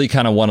you really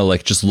kind of want to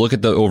just look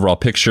at the overall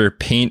picture,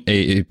 paint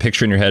a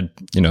picture in your head,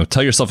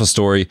 tell yourself a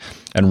story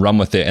and run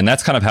with it. And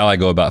that's kind of how I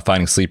go about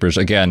finding sleepers.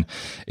 Again,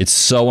 it's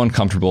so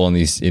uncomfortable in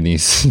these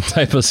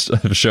type of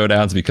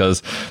showdowns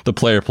because the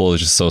player pool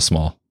is just so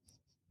small.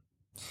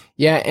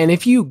 Yeah, and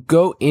if you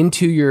go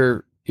into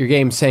your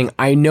game saying,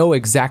 I know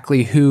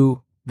exactly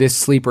who this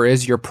sleeper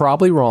is, you're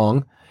probably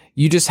wrong.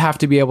 You just have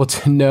to be able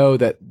to know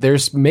that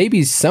there's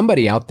maybe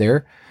somebody out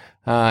there.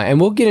 And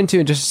we'll get into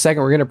it in just a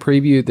second. We're going to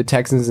preview the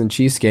Texans and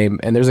Chiefs game.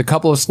 And there's a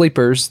couple of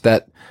sleepers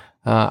that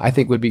I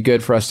think would be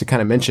good for us to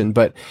kind of mention.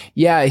 But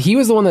yeah, he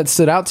was the one that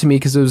stood out to me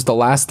because it was the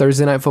last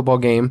Thursday night football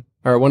game,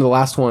 or one of the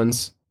last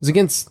ones. It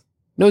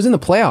was in the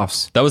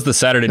playoffs. That was the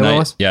Saturday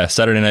night. Yeah,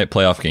 Saturday night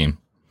playoff game.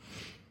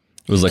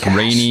 It was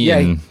rainy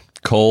and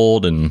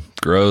cold and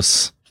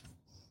gross.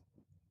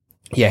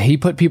 Yeah, he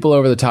put people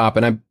over the top,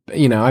 and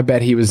I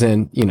bet he was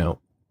in,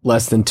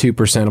 less than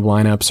 2% of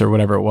lineups or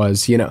whatever it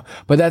was,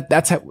 But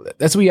that's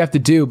what you have to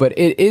do. But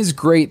it is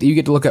great that you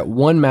get to look at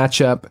one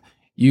matchup.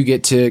 You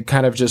get to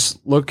kind of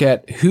just look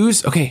at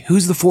who's the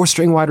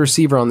 4th-string wide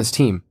receiver on this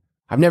team.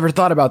 I've never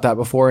thought about that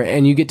before,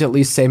 and you get to at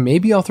least say,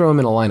 maybe I'll throw him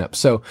in a lineup.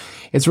 So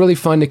it's really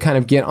fun to kind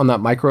of get on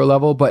that micro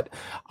level. But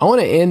I want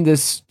to end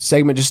this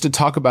segment just to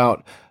talk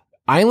about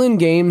Island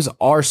games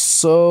are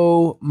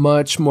so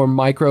much more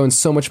micro and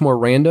so much more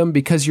random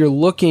because you're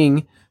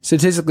looking,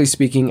 statistically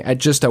speaking, at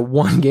just a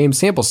 1-game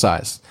sample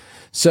size.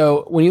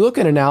 So when you look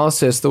at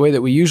analysis, the way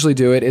that we usually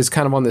do it is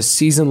kind of on the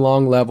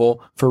season-long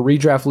level for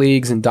redraft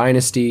leagues and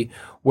dynasty,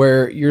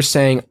 where you're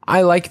saying,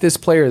 I like this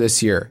player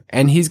this year,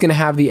 and he's going to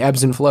have the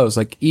ebbs and flows.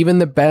 Like even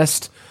the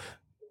best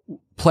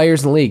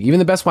players in the league, even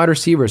the best wide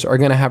receivers are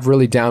going to have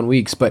really down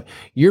weeks, but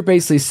you're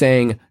basically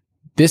saying,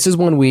 this is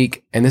 1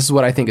 week, and this is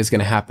what I think is going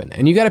to happen.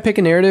 And you got to pick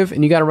a narrative,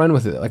 and you got to run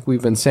with it, like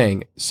we've been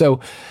saying. So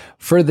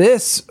for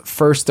this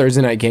first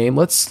Thursday night game,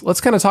 let's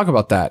kind of talk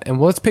about that, and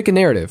let's pick a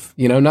narrative.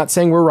 Not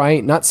saying we're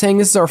right, not saying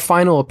this is our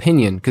final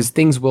opinion, because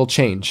things will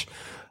change.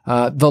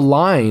 The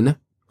line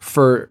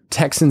for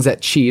Texans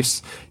at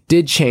Chiefs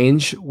did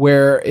change,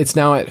 where it's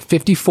now at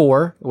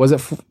 54. It was at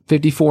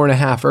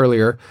 54.5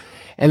 earlier,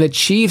 and the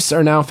Chiefs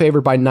are now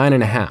favored by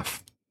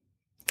 9.5.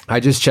 I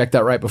just checked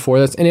that right before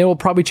this, and it will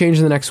probably change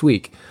in the next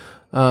week.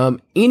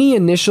 Any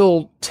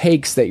initial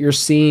takes that you're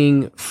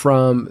seeing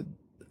from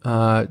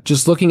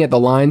just looking at the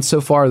lines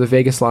so far, the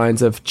Vegas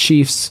lines of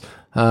Chiefs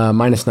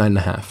minus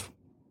 9.5?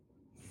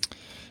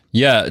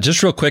 Yeah,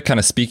 just real quick, kind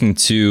of speaking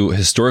to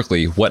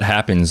historically what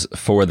happens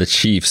for the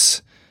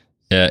Chiefs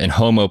in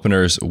home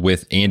openers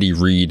with Andy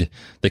Reid.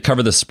 They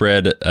cover the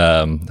spread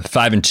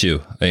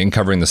 5-2 in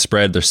covering the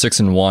spread. They're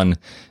 6-1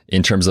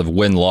 in terms of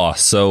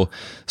win-loss. So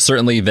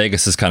certainly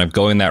Vegas is kind of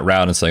going that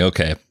route and saying,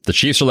 okay, the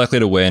Chiefs are likely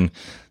to win.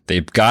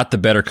 They've got the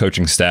better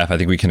coaching staff. I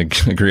think we can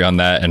agree on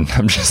that. And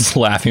I'm just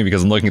laughing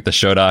because I'm looking at the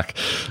show doc.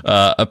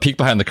 A peek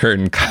behind the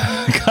curtain,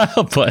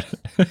 Kyle put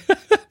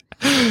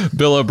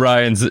Bill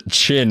O'Brien's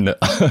chin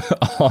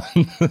on.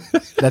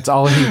 That's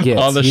all he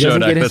gets. On the show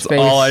doc. That's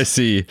all I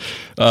see.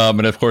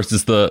 And of course,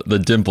 it's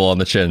the dimple on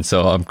the chin.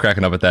 So I'm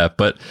cracking up at that.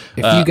 But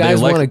if you guys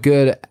want a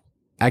good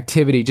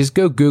activity, just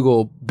go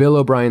Google Bill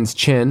O'Brien's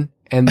chin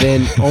and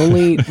then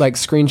only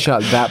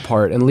screenshot that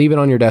part and leave it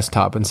on your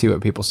desktop and see what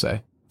people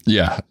say.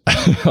 Yeah.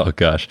 Oh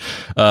gosh.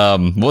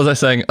 What was I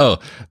saying? Oh,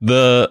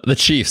 the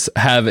Chiefs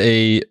have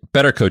a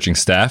better coaching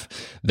staff.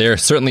 They're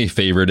certainly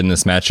favored in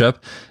this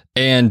matchup.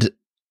 And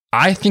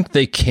I think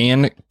they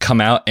can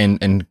come out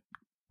and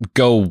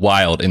go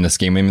wild in this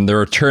game. I mean, they're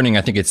returning,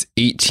 I think it's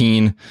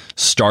 18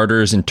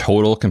 starters in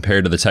total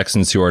compared to the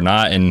Texans who are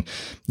not. And,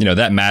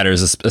 that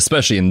matters,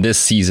 especially in this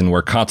season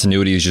where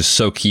continuity is just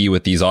so key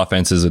with these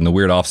offenses and the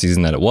weird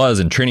offseason that it was,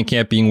 and training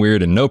camp being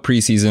weird and no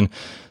preseason.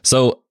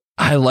 So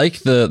I like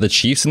the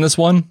Chiefs in this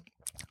one.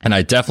 And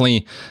I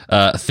definitely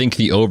think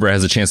the over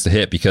has a chance to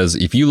hit, because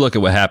if you look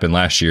at what happened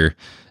last year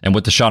and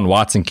what Deshaun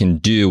Watson can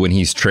do when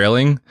he's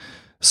trailing,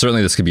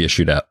 certainly this could be a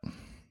shootout.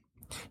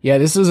 Yeah,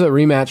 this is a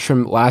rematch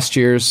from last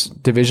year's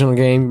divisional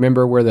game.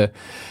 Remember where the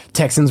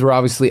Texans were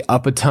obviously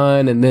up a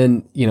ton, and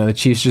then, the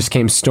Chiefs just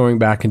came storming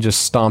back and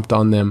just stomped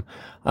on them.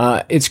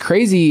 It's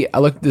crazy. I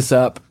looked this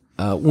up.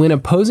 When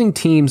opposing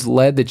teams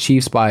led the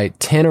Chiefs by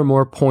 10 or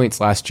more points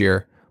last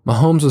year,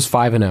 Mahomes was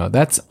 5-0.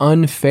 That's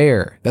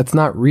unfair. That's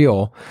not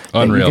real.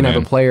 Unreal, you can man.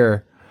 have a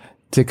player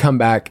to come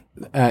back.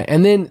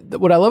 And then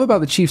what I love about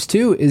the Chiefs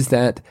too is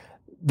that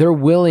they're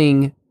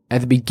willing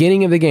at the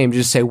beginning of the game to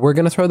just say, we're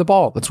going to throw the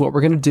ball. That's what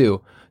we're going to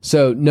do.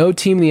 So no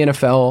team in the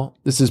NFL,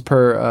 this is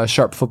per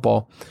Sharp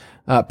Football,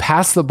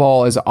 pass the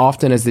ball as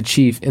often as the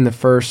Chiefs in the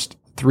first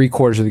 3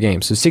 quarters of the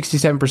game. So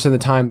 67% of the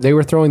time they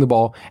were throwing the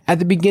ball at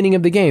the beginning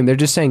of the game. They're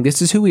just saying,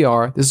 this is who we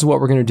are. This is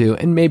what we're going to do.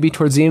 And maybe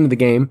towards the end of the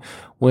game,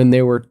 when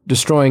they were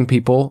destroying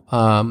people,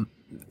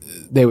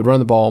 they would run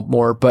the ball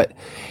more. But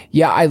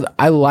yeah,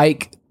 I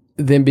like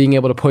them being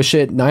able to push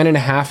it.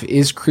 9.5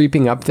 is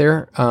creeping up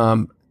there.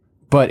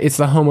 But it's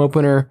the home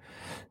opener.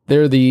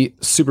 They're the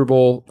Super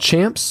Bowl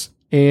champs.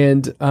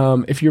 And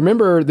if you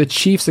remember, the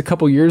Chiefs a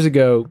couple years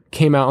ago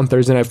came out on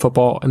Thursday Night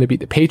Football and they beat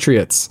the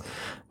Patriots.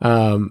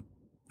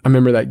 I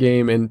remember that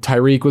game, and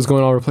Tyreek was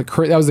going all over the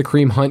place. That was the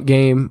Kareem Hunt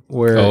game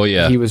where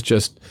he was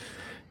just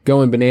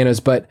going bananas.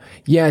 But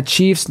yeah,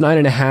 Chiefs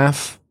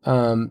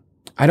 9.5.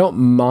 I don't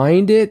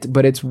mind it,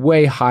 but it's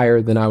way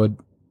higher than I would.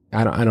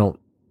 I don't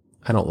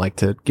like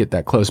to get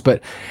that close.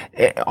 But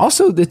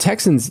also the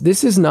Texans,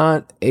 this is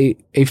not a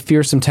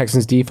fearsome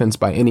Texans defense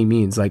by any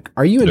means. Like,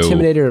 are you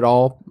intimidated at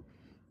all?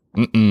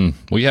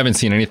 We haven't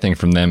seen anything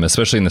from them,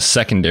 especially in the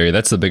secondary.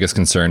 That's the biggest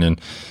concern. And,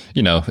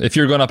 if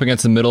you're going up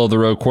against the middle of the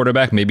road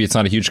quarterback, maybe it's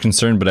not a huge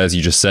concern. But as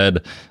you just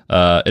said,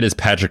 it is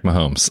Patrick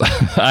Mahomes.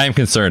 I am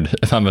concerned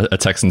if I'm a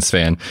Texans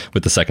fan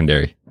with the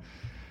secondary.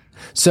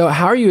 So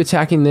how are you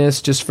attacking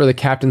this just for the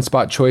captain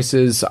spot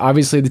choices?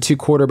 Obviously, the 2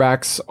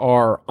 quarterbacks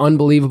are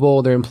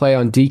unbelievable. They're in play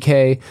on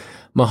DK.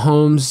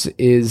 Mahomes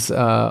is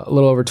a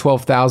little over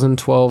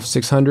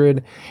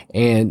 12,600,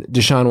 and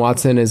Deshaun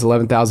Watson is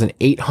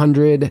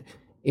 11,800.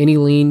 Any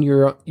lean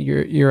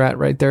you're at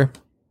right there?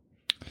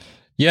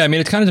 Yeah, I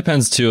mean, it kind of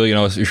depends too.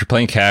 If you're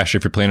playing cash,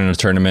 if you're playing in a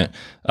tournament,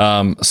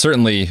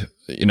 certainly,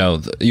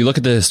 you look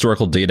at the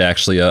historical data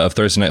actually of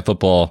Thursday Night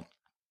Football,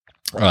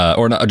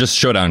 or not, just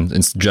Showdown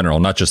in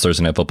general, not just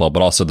Thursday Night Football,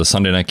 but also the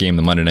Sunday night game,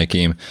 the Monday night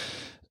game.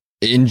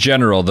 In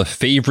general, the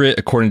favorite,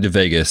 according to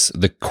Vegas,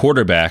 the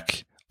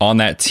quarterback on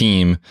that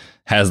team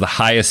has the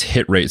highest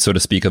hit rate, so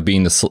to speak, of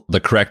being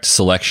the correct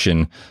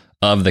selection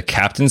of the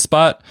captain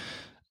spot.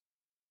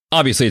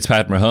 Obviously, it's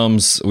Pat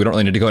Mahomes. We don't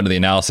really need to go into the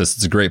analysis.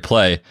 It's a great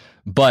play,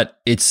 but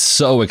it's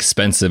so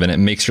expensive and it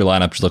makes your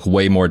lineup look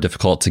way more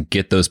difficult to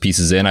get those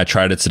pieces in. I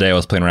tried it today. I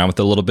was playing around with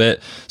it a little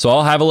bit. So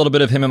I'll have a little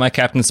bit of him in my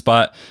captain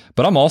spot,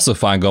 but I'm also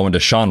fine going to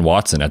Deshaun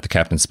Watson at the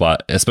captain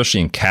spot,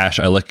 especially in cash.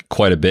 I like it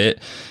quite a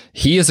bit.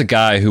 He is a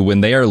guy who,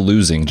 when they are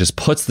losing, just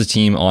puts the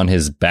team on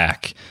his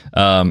back.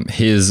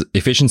 His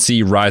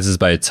efficiency rises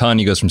by a ton.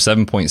 He goes from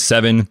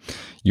 7.7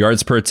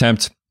 yards per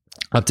attempt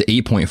up to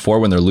 8.4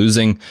 when they're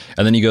losing.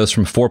 And then he goes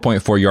from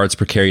 4.4 yards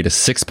per carry to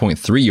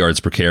 6.3 yards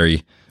per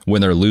carry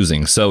when they're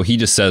losing. So he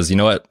just says, you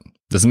know what?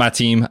 This is my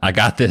team. I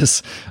got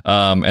this.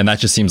 And that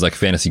just seems like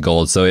fantasy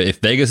gold. So if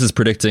Vegas is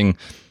predicting,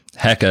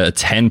 a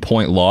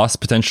 10-point loss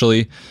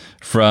potentially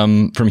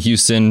from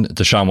Houston,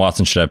 Deshaun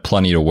Watson should have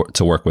plenty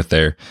to work with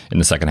there in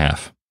the second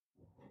half.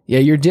 Yeah,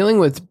 you're dealing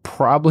with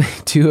probably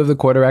 2 of the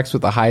quarterbacks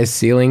with the highest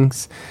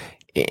ceilings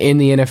in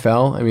the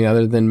NFL. I mean,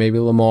 other than maybe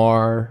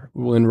Lamar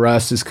when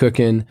Russ is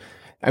cooking.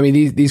 I mean,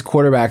 these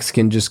quarterbacks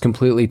can just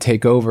completely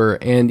take over.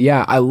 And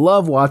yeah, I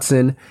love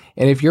Watson.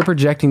 And if you're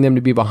projecting them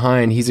to be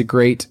behind, he's a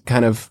great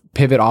kind of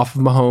pivot off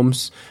of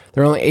Mahomes.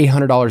 They're only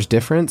 $800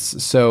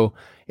 difference. So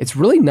it's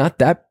really not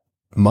that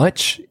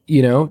much,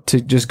 to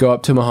just go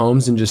up to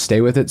Mahomes and just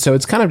stay with it. So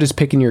it's kind of just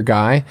picking your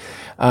guy.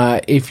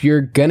 If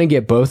you're going to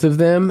get both of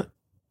them,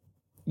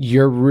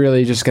 you're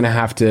really just going to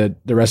have to,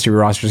 the rest of your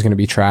roster is going to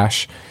be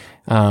trash.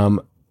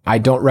 I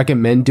don't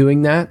recommend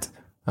doing that.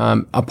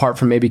 Apart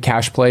from maybe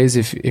cash plays,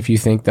 if you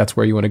think that's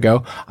where you want to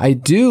go. I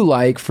do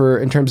like,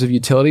 in terms of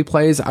utility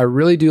plays, I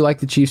really do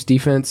like the Chiefs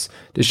defense.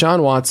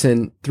 Deshaun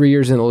Watson, 3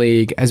 years in the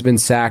league, has been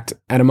sacked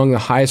at among the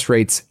highest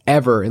rates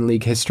ever in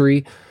league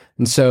history.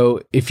 And so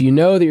if you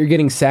know that you're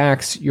getting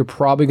sacks, you're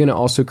probably going to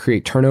also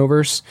create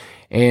turnovers.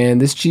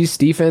 And this Chiefs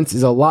defense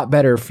is a lot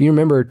better. If you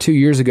remember 2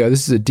 years ago,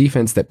 this is a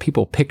defense that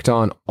people picked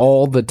on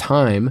all the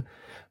time.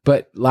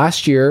 But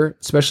last year,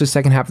 especially the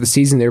second half of the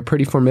season, they were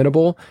pretty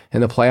formidable. In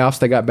the playoffs,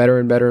 they got better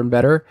and better and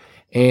better.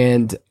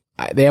 And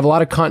they have a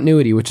lot of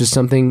continuity, which is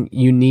something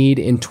you need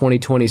in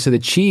 2020. So the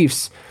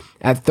Chiefs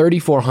at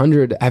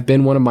 3,400 have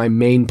been one of my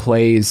main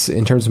plays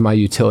in terms of my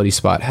utility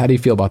spot. How do you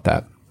feel about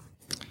that?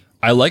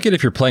 I like it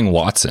if you're playing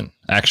Watson,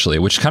 actually,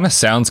 which kind of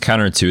sounds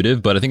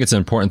counterintuitive, but I think it's an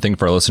important thing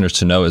for our listeners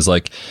to know is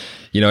like,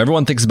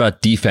 everyone thinks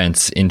about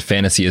defense in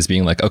fantasy as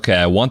being like, okay,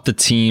 I want the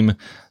team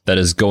that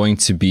is going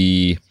to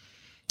be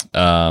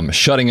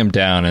shutting them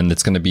down, and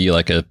it's going to be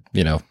like a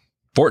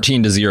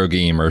 14-0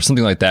 game or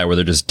something like that where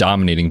they're just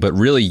dominating. But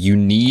really, you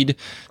need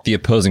the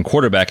opposing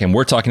quarterback, and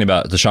we're talking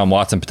about Deshaun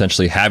Watson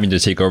potentially having to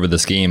take over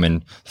this game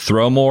and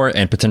throw more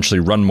and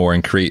potentially run more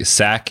and create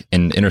sack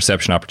and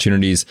interception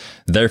opportunities,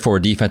 therefore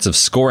defensive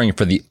scoring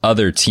for the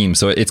other team.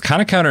 So it's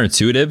kind of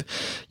counterintuitive.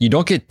 You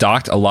don't get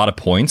docked a lot of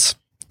points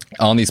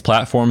on these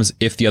platforms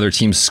if the other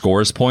team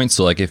scores points.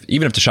 So like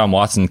even if Deshaun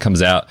Watson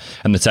comes out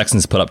and the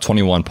Texans put up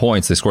 21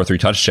 points, they score 3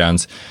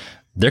 touchdowns,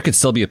 there could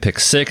still be a pick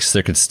 6.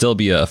 There could still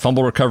be a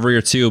fumble recovery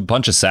or 2, a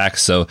bunch of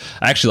sacks. So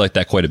I actually like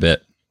that quite a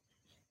bit.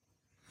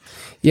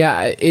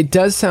 Yeah, it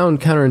does sound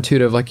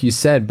counterintuitive, like you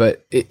said,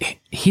 but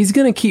he's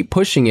going to keep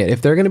pushing it.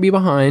 If they're going to be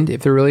behind,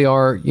 if there really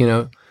are,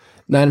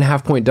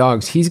 9.5 point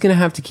dogs, he's going to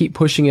have to keep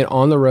pushing it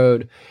on the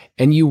road.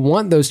 And you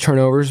want those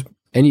turnovers,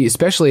 and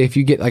especially if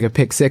you get like a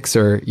pick 6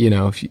 or,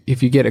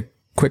 if you get a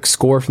quick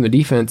score from the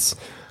defense,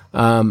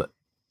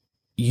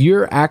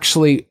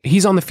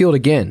 he's on the field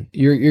again.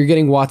 You're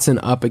getting Watson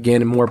up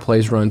again and more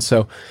plays run.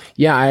 So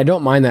yeah, I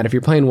don't mind that. If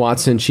you're playing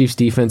Watson, Chiefs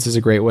defense is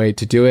a great way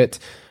to do it.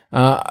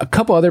 A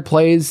couple other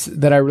plays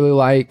that I really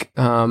like,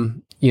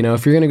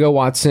 if you're going to go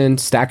Watson,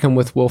 stack him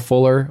with Will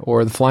Fuller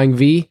or the Flying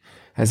V,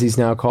 as he's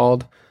now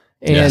called.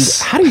 And yes.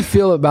 How do you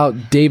feel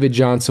about David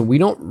Johnson? We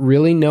don't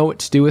really know what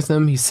to do with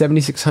him. He's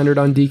 7,600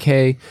 on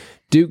DK.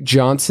 Duke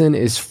Johnson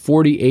is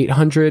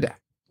 4,800.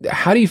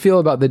 How do you feel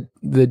about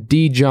the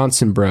D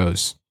Johnson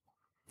bros?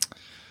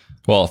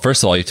 Well,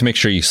 first of all, you have to make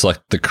sure you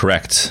select the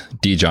correct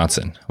D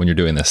Johnson when you're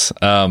doing this.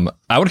 I want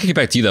to kick it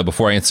back to you, though,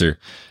 before I answer.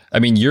 I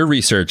mean, your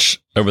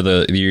research over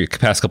the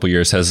past couple of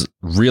years has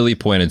really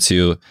pointed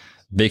to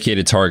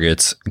vacated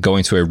targets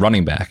going to a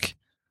running back.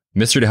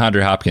 Mr.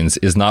 DeAndre Hopkins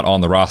is not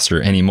on the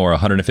roster anymore,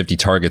 150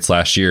 targets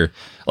last year.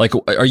 Like,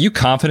 are you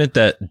confident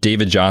that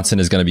David Johnson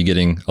is going to be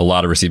getting a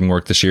lot of receiving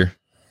work this year?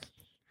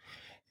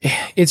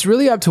 It's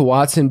really up to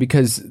Watson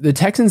because the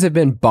Texans have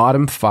been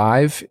bottom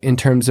 5 in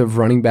terms of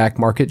running back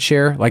market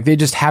share. Like, they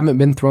just haven't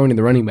been throwing in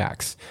the running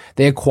backs.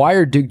 They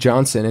acquired Duke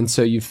Johnson, and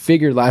so you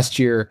figured last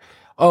year,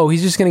 oh,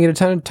 he's just going to get a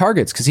ton of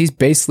targets because he's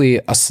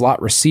basically a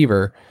slot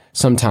receiver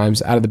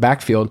sometimes out of the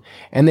backfield,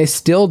 and they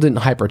still didn't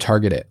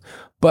hyper-target it.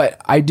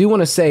 But I do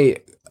want to say,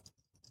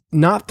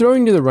 not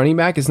throwing to the running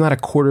back is not a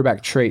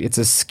quarterback trait. It's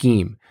a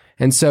scheme.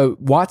 And so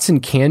Watson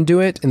can do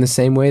it in the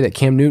same way that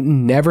Cam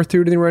Newton never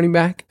threw to the running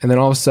back. And then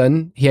all of a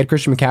sudden he had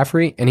Christian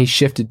McCaffrey and he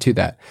shifted to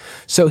that.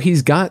 So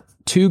he's got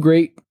 2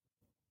 great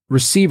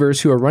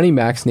receivers who are running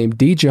backs named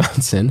D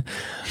Johnson.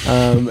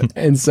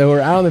 And so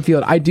we're out on the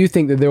field. I do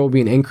think that there will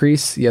be an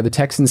increase. Yeah, the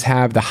Texans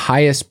have the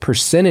highest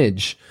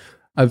percentage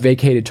of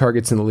vacated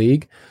targets in the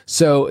league.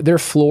 So their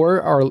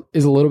floor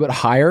is a little bit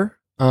higher.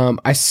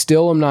 I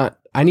still am not,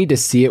 I need to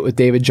see it with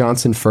David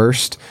Johnson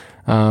first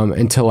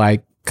until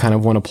I kind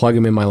of want to plug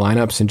him in my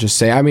lineups and just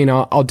say, I mean,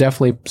 I'll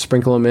definitely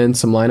sprinkle him in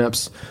some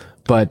lineups,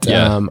 but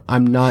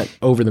I'm not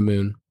over the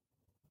moon.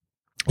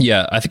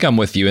 Yeah, I think I'm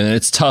with you. And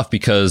it's tough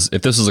because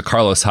if this was a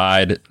Carlos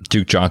Hyde,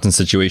 Duke Johnson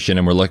situation,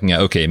 and we're looking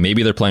at, okay,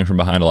 maybe they're playing from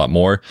behind a lot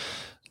more,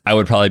 I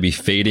would probably be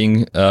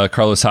fading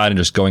Carlos Hyde and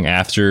just going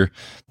after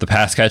the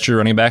pass catcher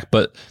running back,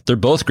 but they're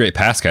both great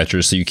pass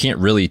catchers, so you can't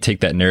really take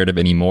that narrative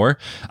anymore.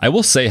 I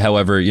will say,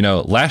 however,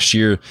 last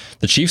year,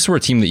 the Chiefs were a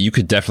team that you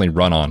could definitely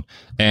run on.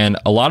 And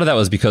a lot of that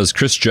was because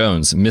Chris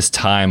Jones missed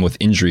time with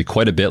injury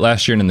quite a bit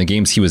last year, and in the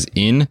games he was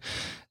in,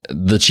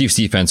 the Chiefs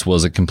defense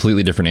was a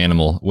completely different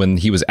animal. When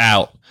he was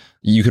out,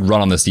 you could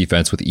run on this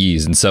defense with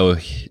ease. And so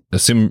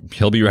assume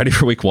he'll be ready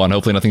for week 1.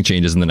 Hopefully nothing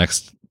changes in the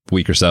next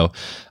week or so.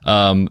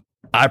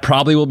 I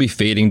probably will be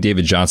fading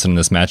David Johnson in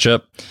this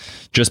matchup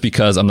just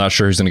because I'm not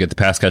sure who's going to get the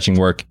pass catching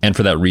work. And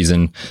for that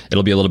reason,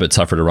 it'll be a little bit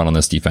tougher to run on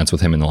this defense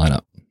with him in the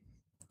lineup.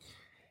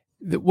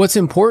 What's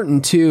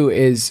important too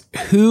is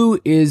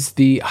who is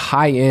the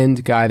high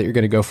end guy that you're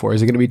going to go for.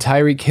 Is it going to be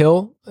Tyreek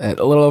Hill at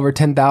a little over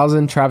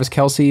 10,000? Travis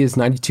Kelce is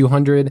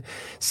 9,200.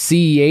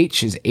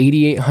 CEH is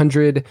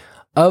 8,800.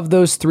 Of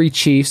those 3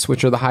 Chiefs,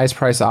 which are the highest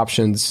price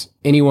options,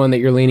 anyone that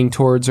you're leaning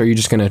towards, or are you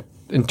just going to,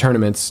 in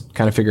tournaments,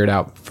 kind of figure it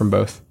out from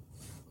both?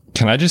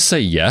 Can I just say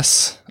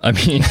yes? I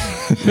mean,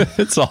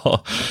 these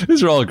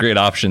are all great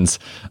options.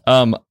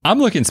 I'm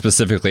looking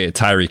specifically at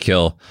Tyreek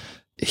Hill.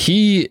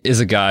 He is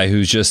a guy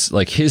who's just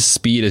like, his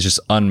speed is just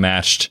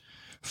unmatched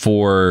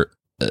for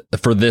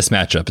this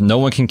matchup. No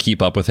one can keep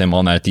up with him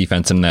on that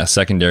defense and that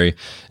secondary.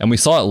 And we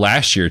saw it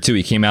last year too.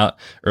 He came out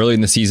early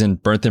in the season,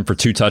 burnt them for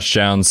 2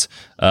 touchdowns,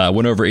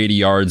 went over 80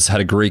 yards, had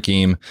a great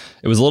game.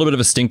 It was a little bit of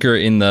a stinker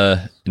in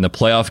the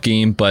playoff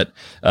game, but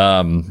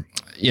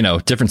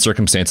different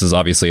circumstances,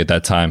 obviously, at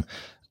that time.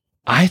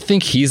 I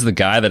think he's the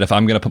guy that if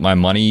I'm going to put my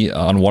money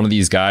on one of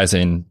these guys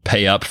and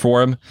pay up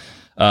for him,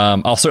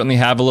 I'll certainly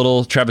have a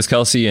little Travis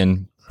Kelce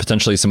and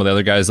potentially some of the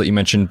other guys that you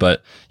mentioned.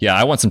 But yeah,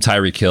 I want some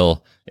Tyreek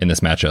Hill in this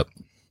matchup.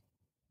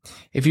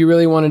 If you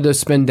really wanted to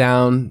spin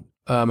down,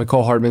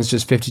 McCole Hardman's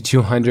just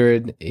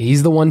 5,200.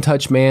 He's the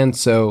one-touch man,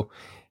 so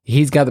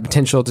he's got the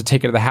potential to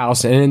take it to the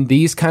house. And in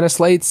these kind of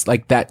slates,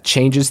 like that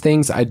changes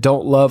things. I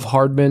don't love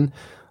Hardman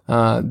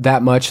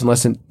that much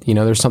unless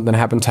there's something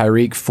happen to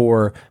Tyreek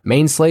for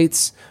main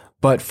slates.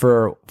 But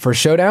for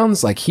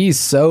showdowns, like he's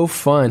so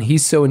fun.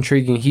 He's so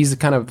intriguing. He's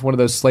kind of one of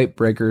those slate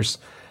breakers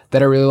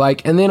that I really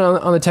like. And then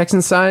on the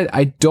Texans side,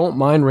 I don't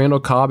mind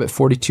Randall Cobb at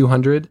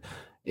 4,200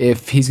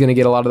 if he's going to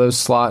get a lot of those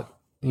slot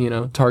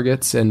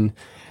targets, and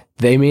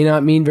they may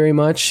not mean very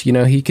much.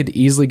 He could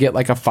easily get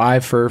like a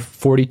 5 for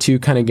 42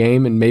 kind of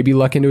game and maybe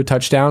luck into a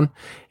touchdown,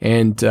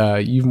 and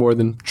you've more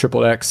than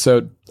tripled X.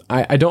 So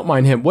I don't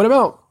mind him. What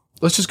about,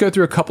 let's just go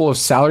through a couple of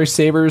salary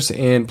savers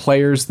and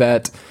players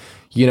that,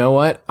 you know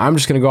what, I'm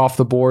just going to go off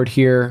the board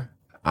here.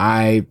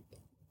 I'm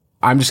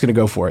just going to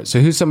go for it. So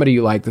who's somebody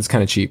you like that's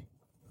kind of cheap?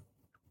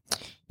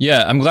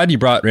 Yeah, I'm glad you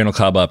brought Randall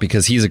Cobb up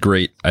because he's a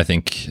great, I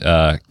think,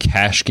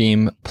 cash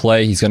game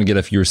play. He's going to get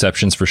a few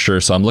receptions for sure.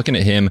 So I'm looking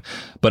at him.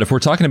 But if we're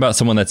talking about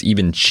someone that's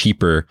even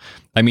cheaper,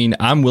 I mean,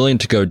 I'm willing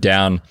to go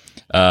down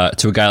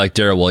to a guy like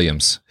Darrell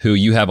Williams, who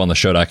you have on the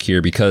show doc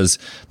here, because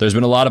there's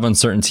been a lot of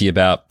uncertainty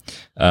about,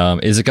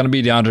 is it going to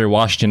be DeAndre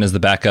Washington as the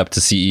backup to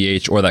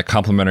CEH or that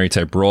complementary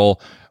type role,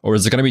 or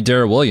is it going to be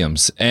Darrell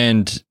Williams?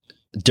 And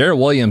Darrell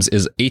Williams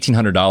is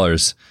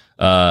 $1,800.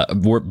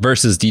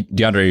 Versus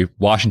DeAndre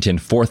Washington,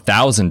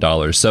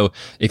 $4,000. So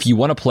if you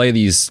want to play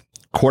these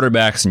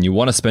quarterbacks and you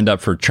want to spend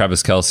up for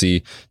Travis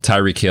Kelce,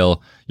 Tyreek Hill,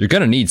 you're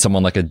going to need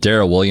someone like a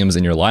Darrell Williams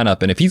in your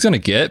lineup. And if he's going to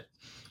get,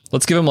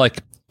 let's give him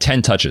like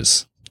 10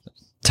 touches,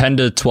 10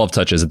 to 12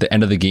 touches at the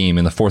end of the game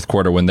in the fourth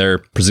quarter when they're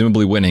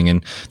presumably winning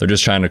and they're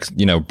just trying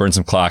to, burn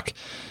some clock.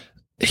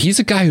 He's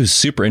a guy who's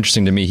super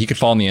interesting to me. He could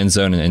fall in the end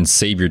zone and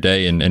save your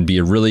day and be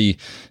a really,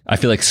 I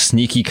feel like,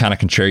 sneaky kind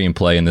of contrarian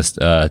play in this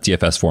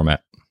DFS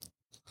format.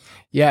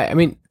 Yeah, I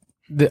mean,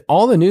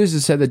 all the news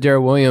has said that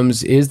Darrell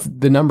Williams is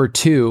the number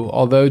 2,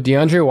 although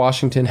DeAndre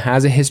Washington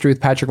has a history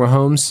with Patrick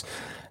Mahomes.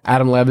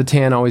 Adam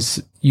Levitan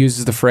always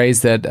uses the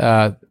phrase that,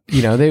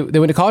 they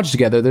went to college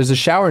together. There's a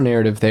shower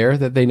narrative there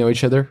that they know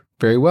each other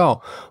very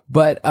well.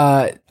 But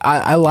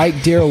I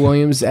like Darrell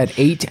Williams at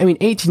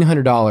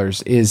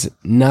 $1,800 is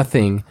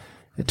nothing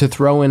to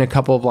throw in a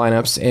couple of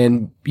lineups,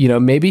 and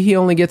maybe he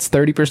only gets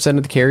 30%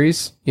 of the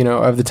carries,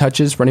 of the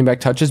touches, running back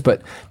touches,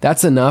 but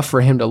that's enough for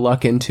him to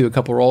luck into a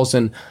couple roles.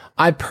 And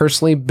I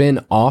personally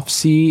been off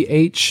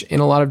CEH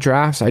in a lot of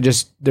drafts.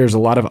 There's a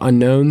lot of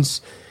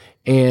unknowns,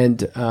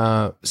 and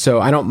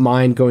so I don't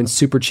mind going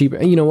super cheap.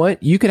 And you know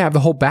what? You could have the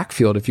whole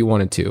backfield if you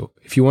wanted to.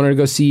 If you wanted to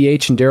go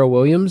CEH and Darrell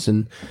Williams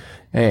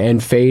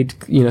and fade,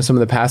 some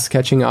of the pass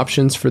catching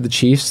options for the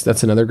Chiefs,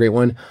 that's another great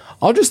one.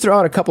 I'll just throw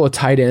out a couple of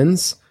tight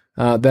ends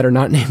that are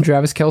not named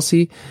Travis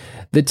Kelce.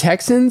 The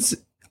Texans,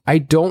 I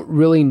don't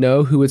really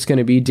know who it's going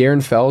to be.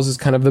 Darren Fells is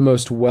kind of the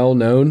most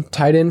well-known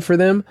tight end for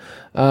them,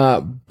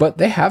 but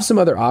they have some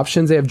other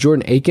options. They have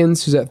Jordan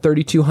Akins, who's at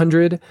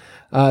 3,200.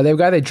 They have a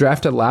guy they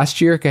drafted last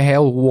year,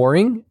 Kahale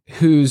Warring,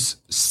 who's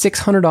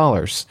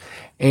 $600,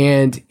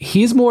 and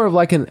he's more of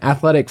like an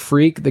athletic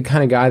freak, the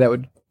kind of guy that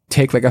would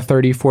take like a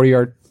 30,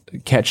 40-yard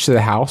catch to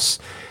the house.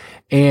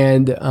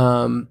 And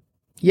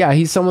yeah,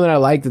 he's someone that I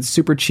like that's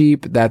super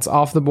cheap, that's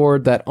off the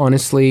board, that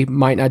honestly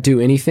might not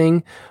do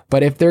anything.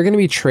 But if they're going to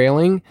be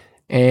trailing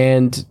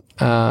and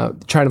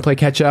trying to play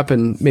catch up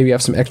and maybe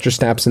have some extra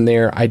snaps in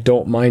there, I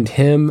don't mind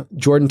him.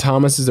 Jordan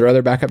Thomas is their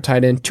other backup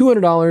tight end,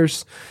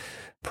 $200,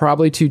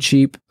 probably too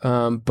cheap.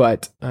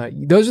 But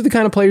those are the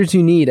kind of players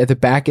you need at the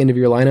back end of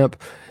your lineup.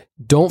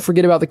 Don't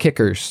forget about the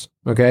kickers.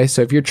 Okay,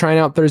 so if you're trying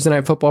out Thursday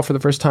Night Football for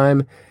the first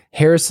time,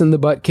 Harrison the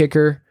butt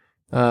kicker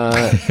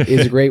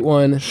is a great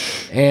one.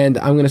 And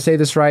I'm going to say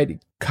this right,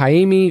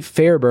 Kaimi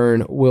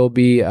Fairburn will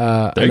be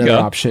another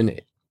option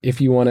if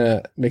you want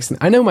to mix in.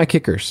 I know my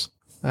kickers.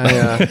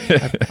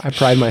 I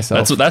pride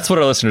myself. That's what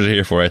our listeners are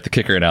here for, right? The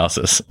kicker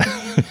analysis.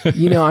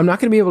 I'm not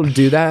going to be able to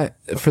do that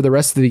for the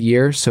rest of the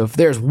year. So if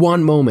there's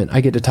one moment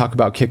I get to talk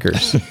about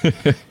kickers,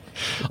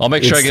 I'll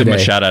make sure I give him a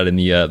shout out in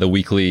the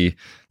weekly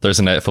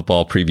Thursday Night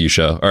Football preview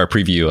show or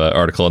preview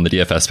article in the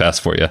DFS Pass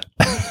for you.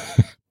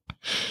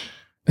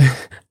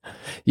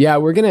 Yeah,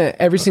 we're going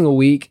to, every single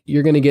week,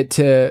 you're going to get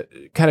to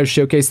kind of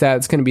showcase that.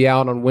 It's going to be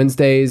out on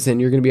Wednesdays, and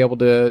you're going to be able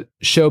to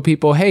show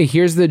people, hey,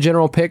 here's the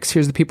general picks.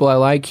 Here's the people I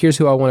like. Here's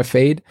who I want to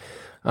fade.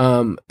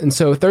 And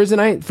so Thursday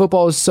Night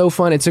Football is so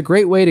fun. It's a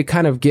great way to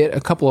kind of get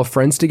a couple of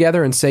friends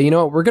together and say, you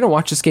know what, we're going to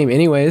watch this game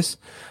anyways,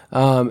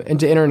 and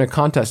to enter in a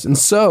contest. And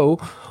so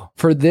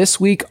for this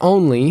week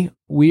only,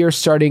 we are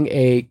starting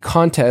a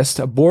contest,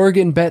 a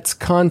Borgen Bets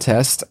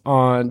contest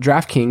on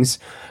DraftKings,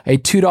 a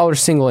 $2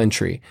 single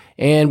entry.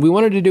 And we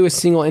wanted to do a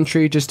single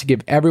entry just to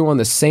give everyone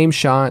the same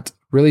shot,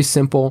 really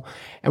simple.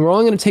 And we're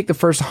only going to take the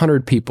first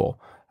 100 people.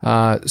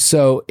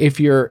 So if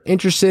you're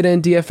interested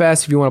in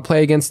DFS, if you want to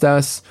play against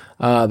us,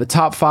 the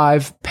top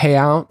 5 pay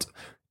out.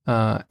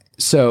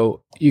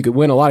 So you could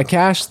win a lot of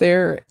cash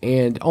there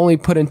and only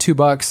put in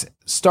 $2.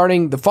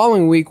 Starting the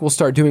following week, we'll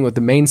start doing with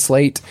the main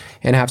slate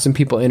and have some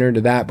people enter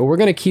into that. But we're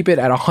going to keep it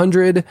at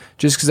 100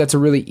 just because that's a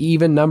really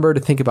even number to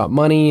think about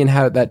money and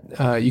how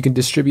that you can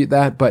distribute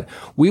that. But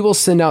we will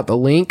send out the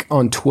link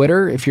on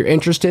Twitter if you're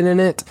interested in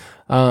it.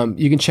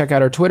 You can check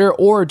out our Twitter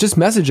or just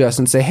message us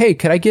and say, hey,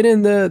 could I get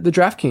in the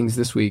DraftKings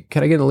this week?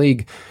 Could I get in the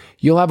league?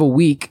 You'll have a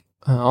week,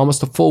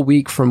 almost a full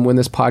week from when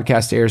this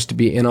podcast airs to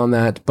be in on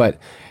that. But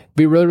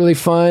be really, really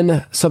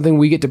fun. Something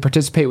we get to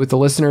participate with the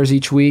listeners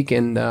each week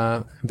and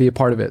be a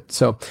part of it.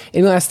 So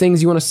any last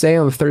things you want to say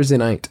on the Thursday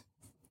night?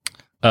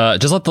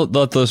 Just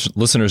let those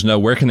listeners know,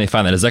 where can they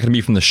find that? Is that going to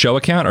be from the show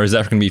account, or is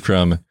that going to be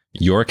from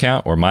your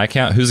account or my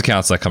account? Whose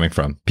account is that coming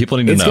from? People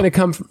need to know.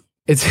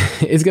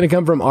 It's going to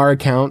come from our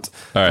account.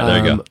 All right, there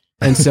you go.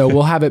 And so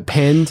we'll have it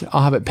pinned.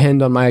 I'll have it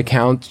pinned on my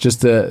account,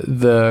 just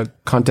the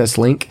contest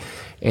link.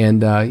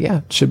 And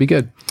it should be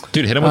good.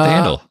 Dude, hit him with the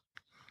handle.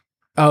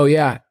 Oh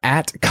yeah,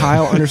 at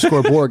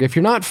Kyle_Borg. If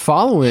you're not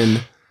following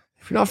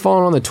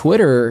on the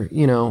Twitter,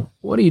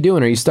 what are you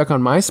doing? Are you stuck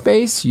on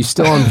MySpace? You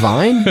still on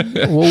Vine?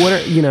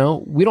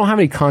 Well, we don't have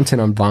any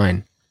content on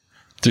Vine.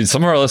 Dude,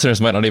 some of our listeners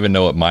might not even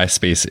know what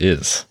MySpace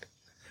is.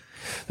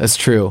 That's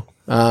true.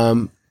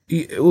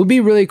 It would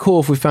be really cool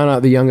if we found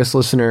out the youngest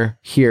listener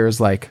here is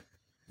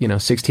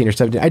 16 or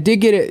 17. I did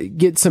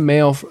get some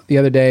mail the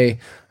other day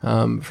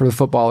for the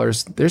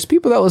footballers. There's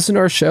people that listen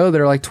to our show that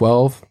are like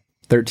 12,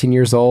 13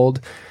 years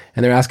old,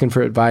 and they're asking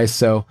for advice.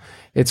 So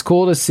it's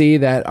cool to see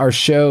that our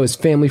show is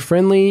family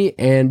friendly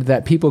and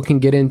that people can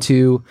get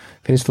into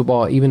fantasy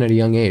football even at a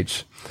young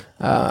age.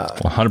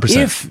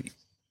 100%.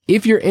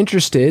 If you're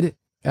interested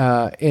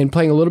in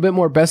playing a little bit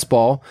more best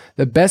ball,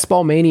 the Best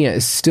Ball Mania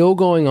is still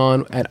going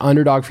on at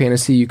Underdog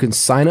Fantasy. You can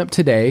sign up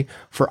today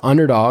for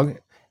Underdog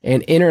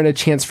and enter in a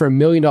chance for $1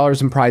 million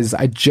in prizes.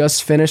 I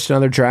just finished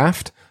another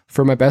draft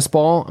for my best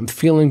ball. I'm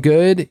feeling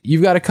good.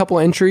 You've got a couple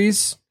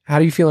entries. How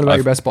are you feeling about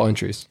your best ball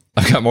entries?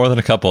 I've got more than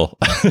a couple.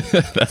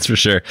 That's for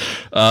sure.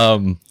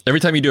 Every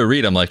time you do a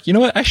read, I'm like, you know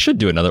what? I should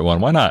do another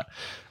one. Why not?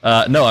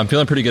 No, I'm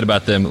feeling pretty good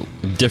about them.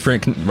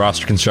 Different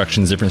roster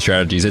constructions, different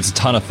strategies. It's a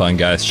ton of fun,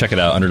 guys. Check it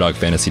out.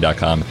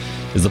 UnderdogFantasy.com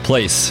is the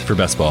place for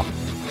best ball.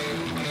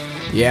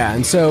 Yeah,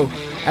 and so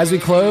as we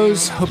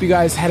close, hope you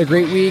guys had a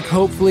great week.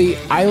 Hopefully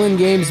Island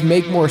games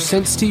make more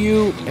sense to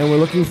you, and we're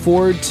looking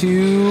forward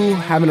to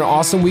having an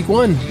awesome week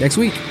 1 next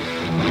week.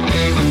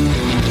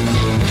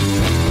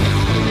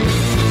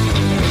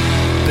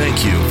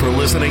 Thank you for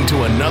listening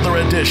to another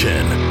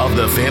edition of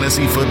the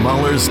Fantasy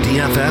Footballers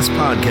DFS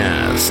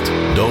podcast.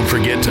 Don't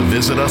forget to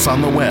visit us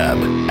on the web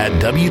at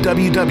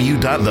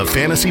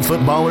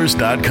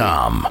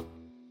www.thefantasyfootballers.com.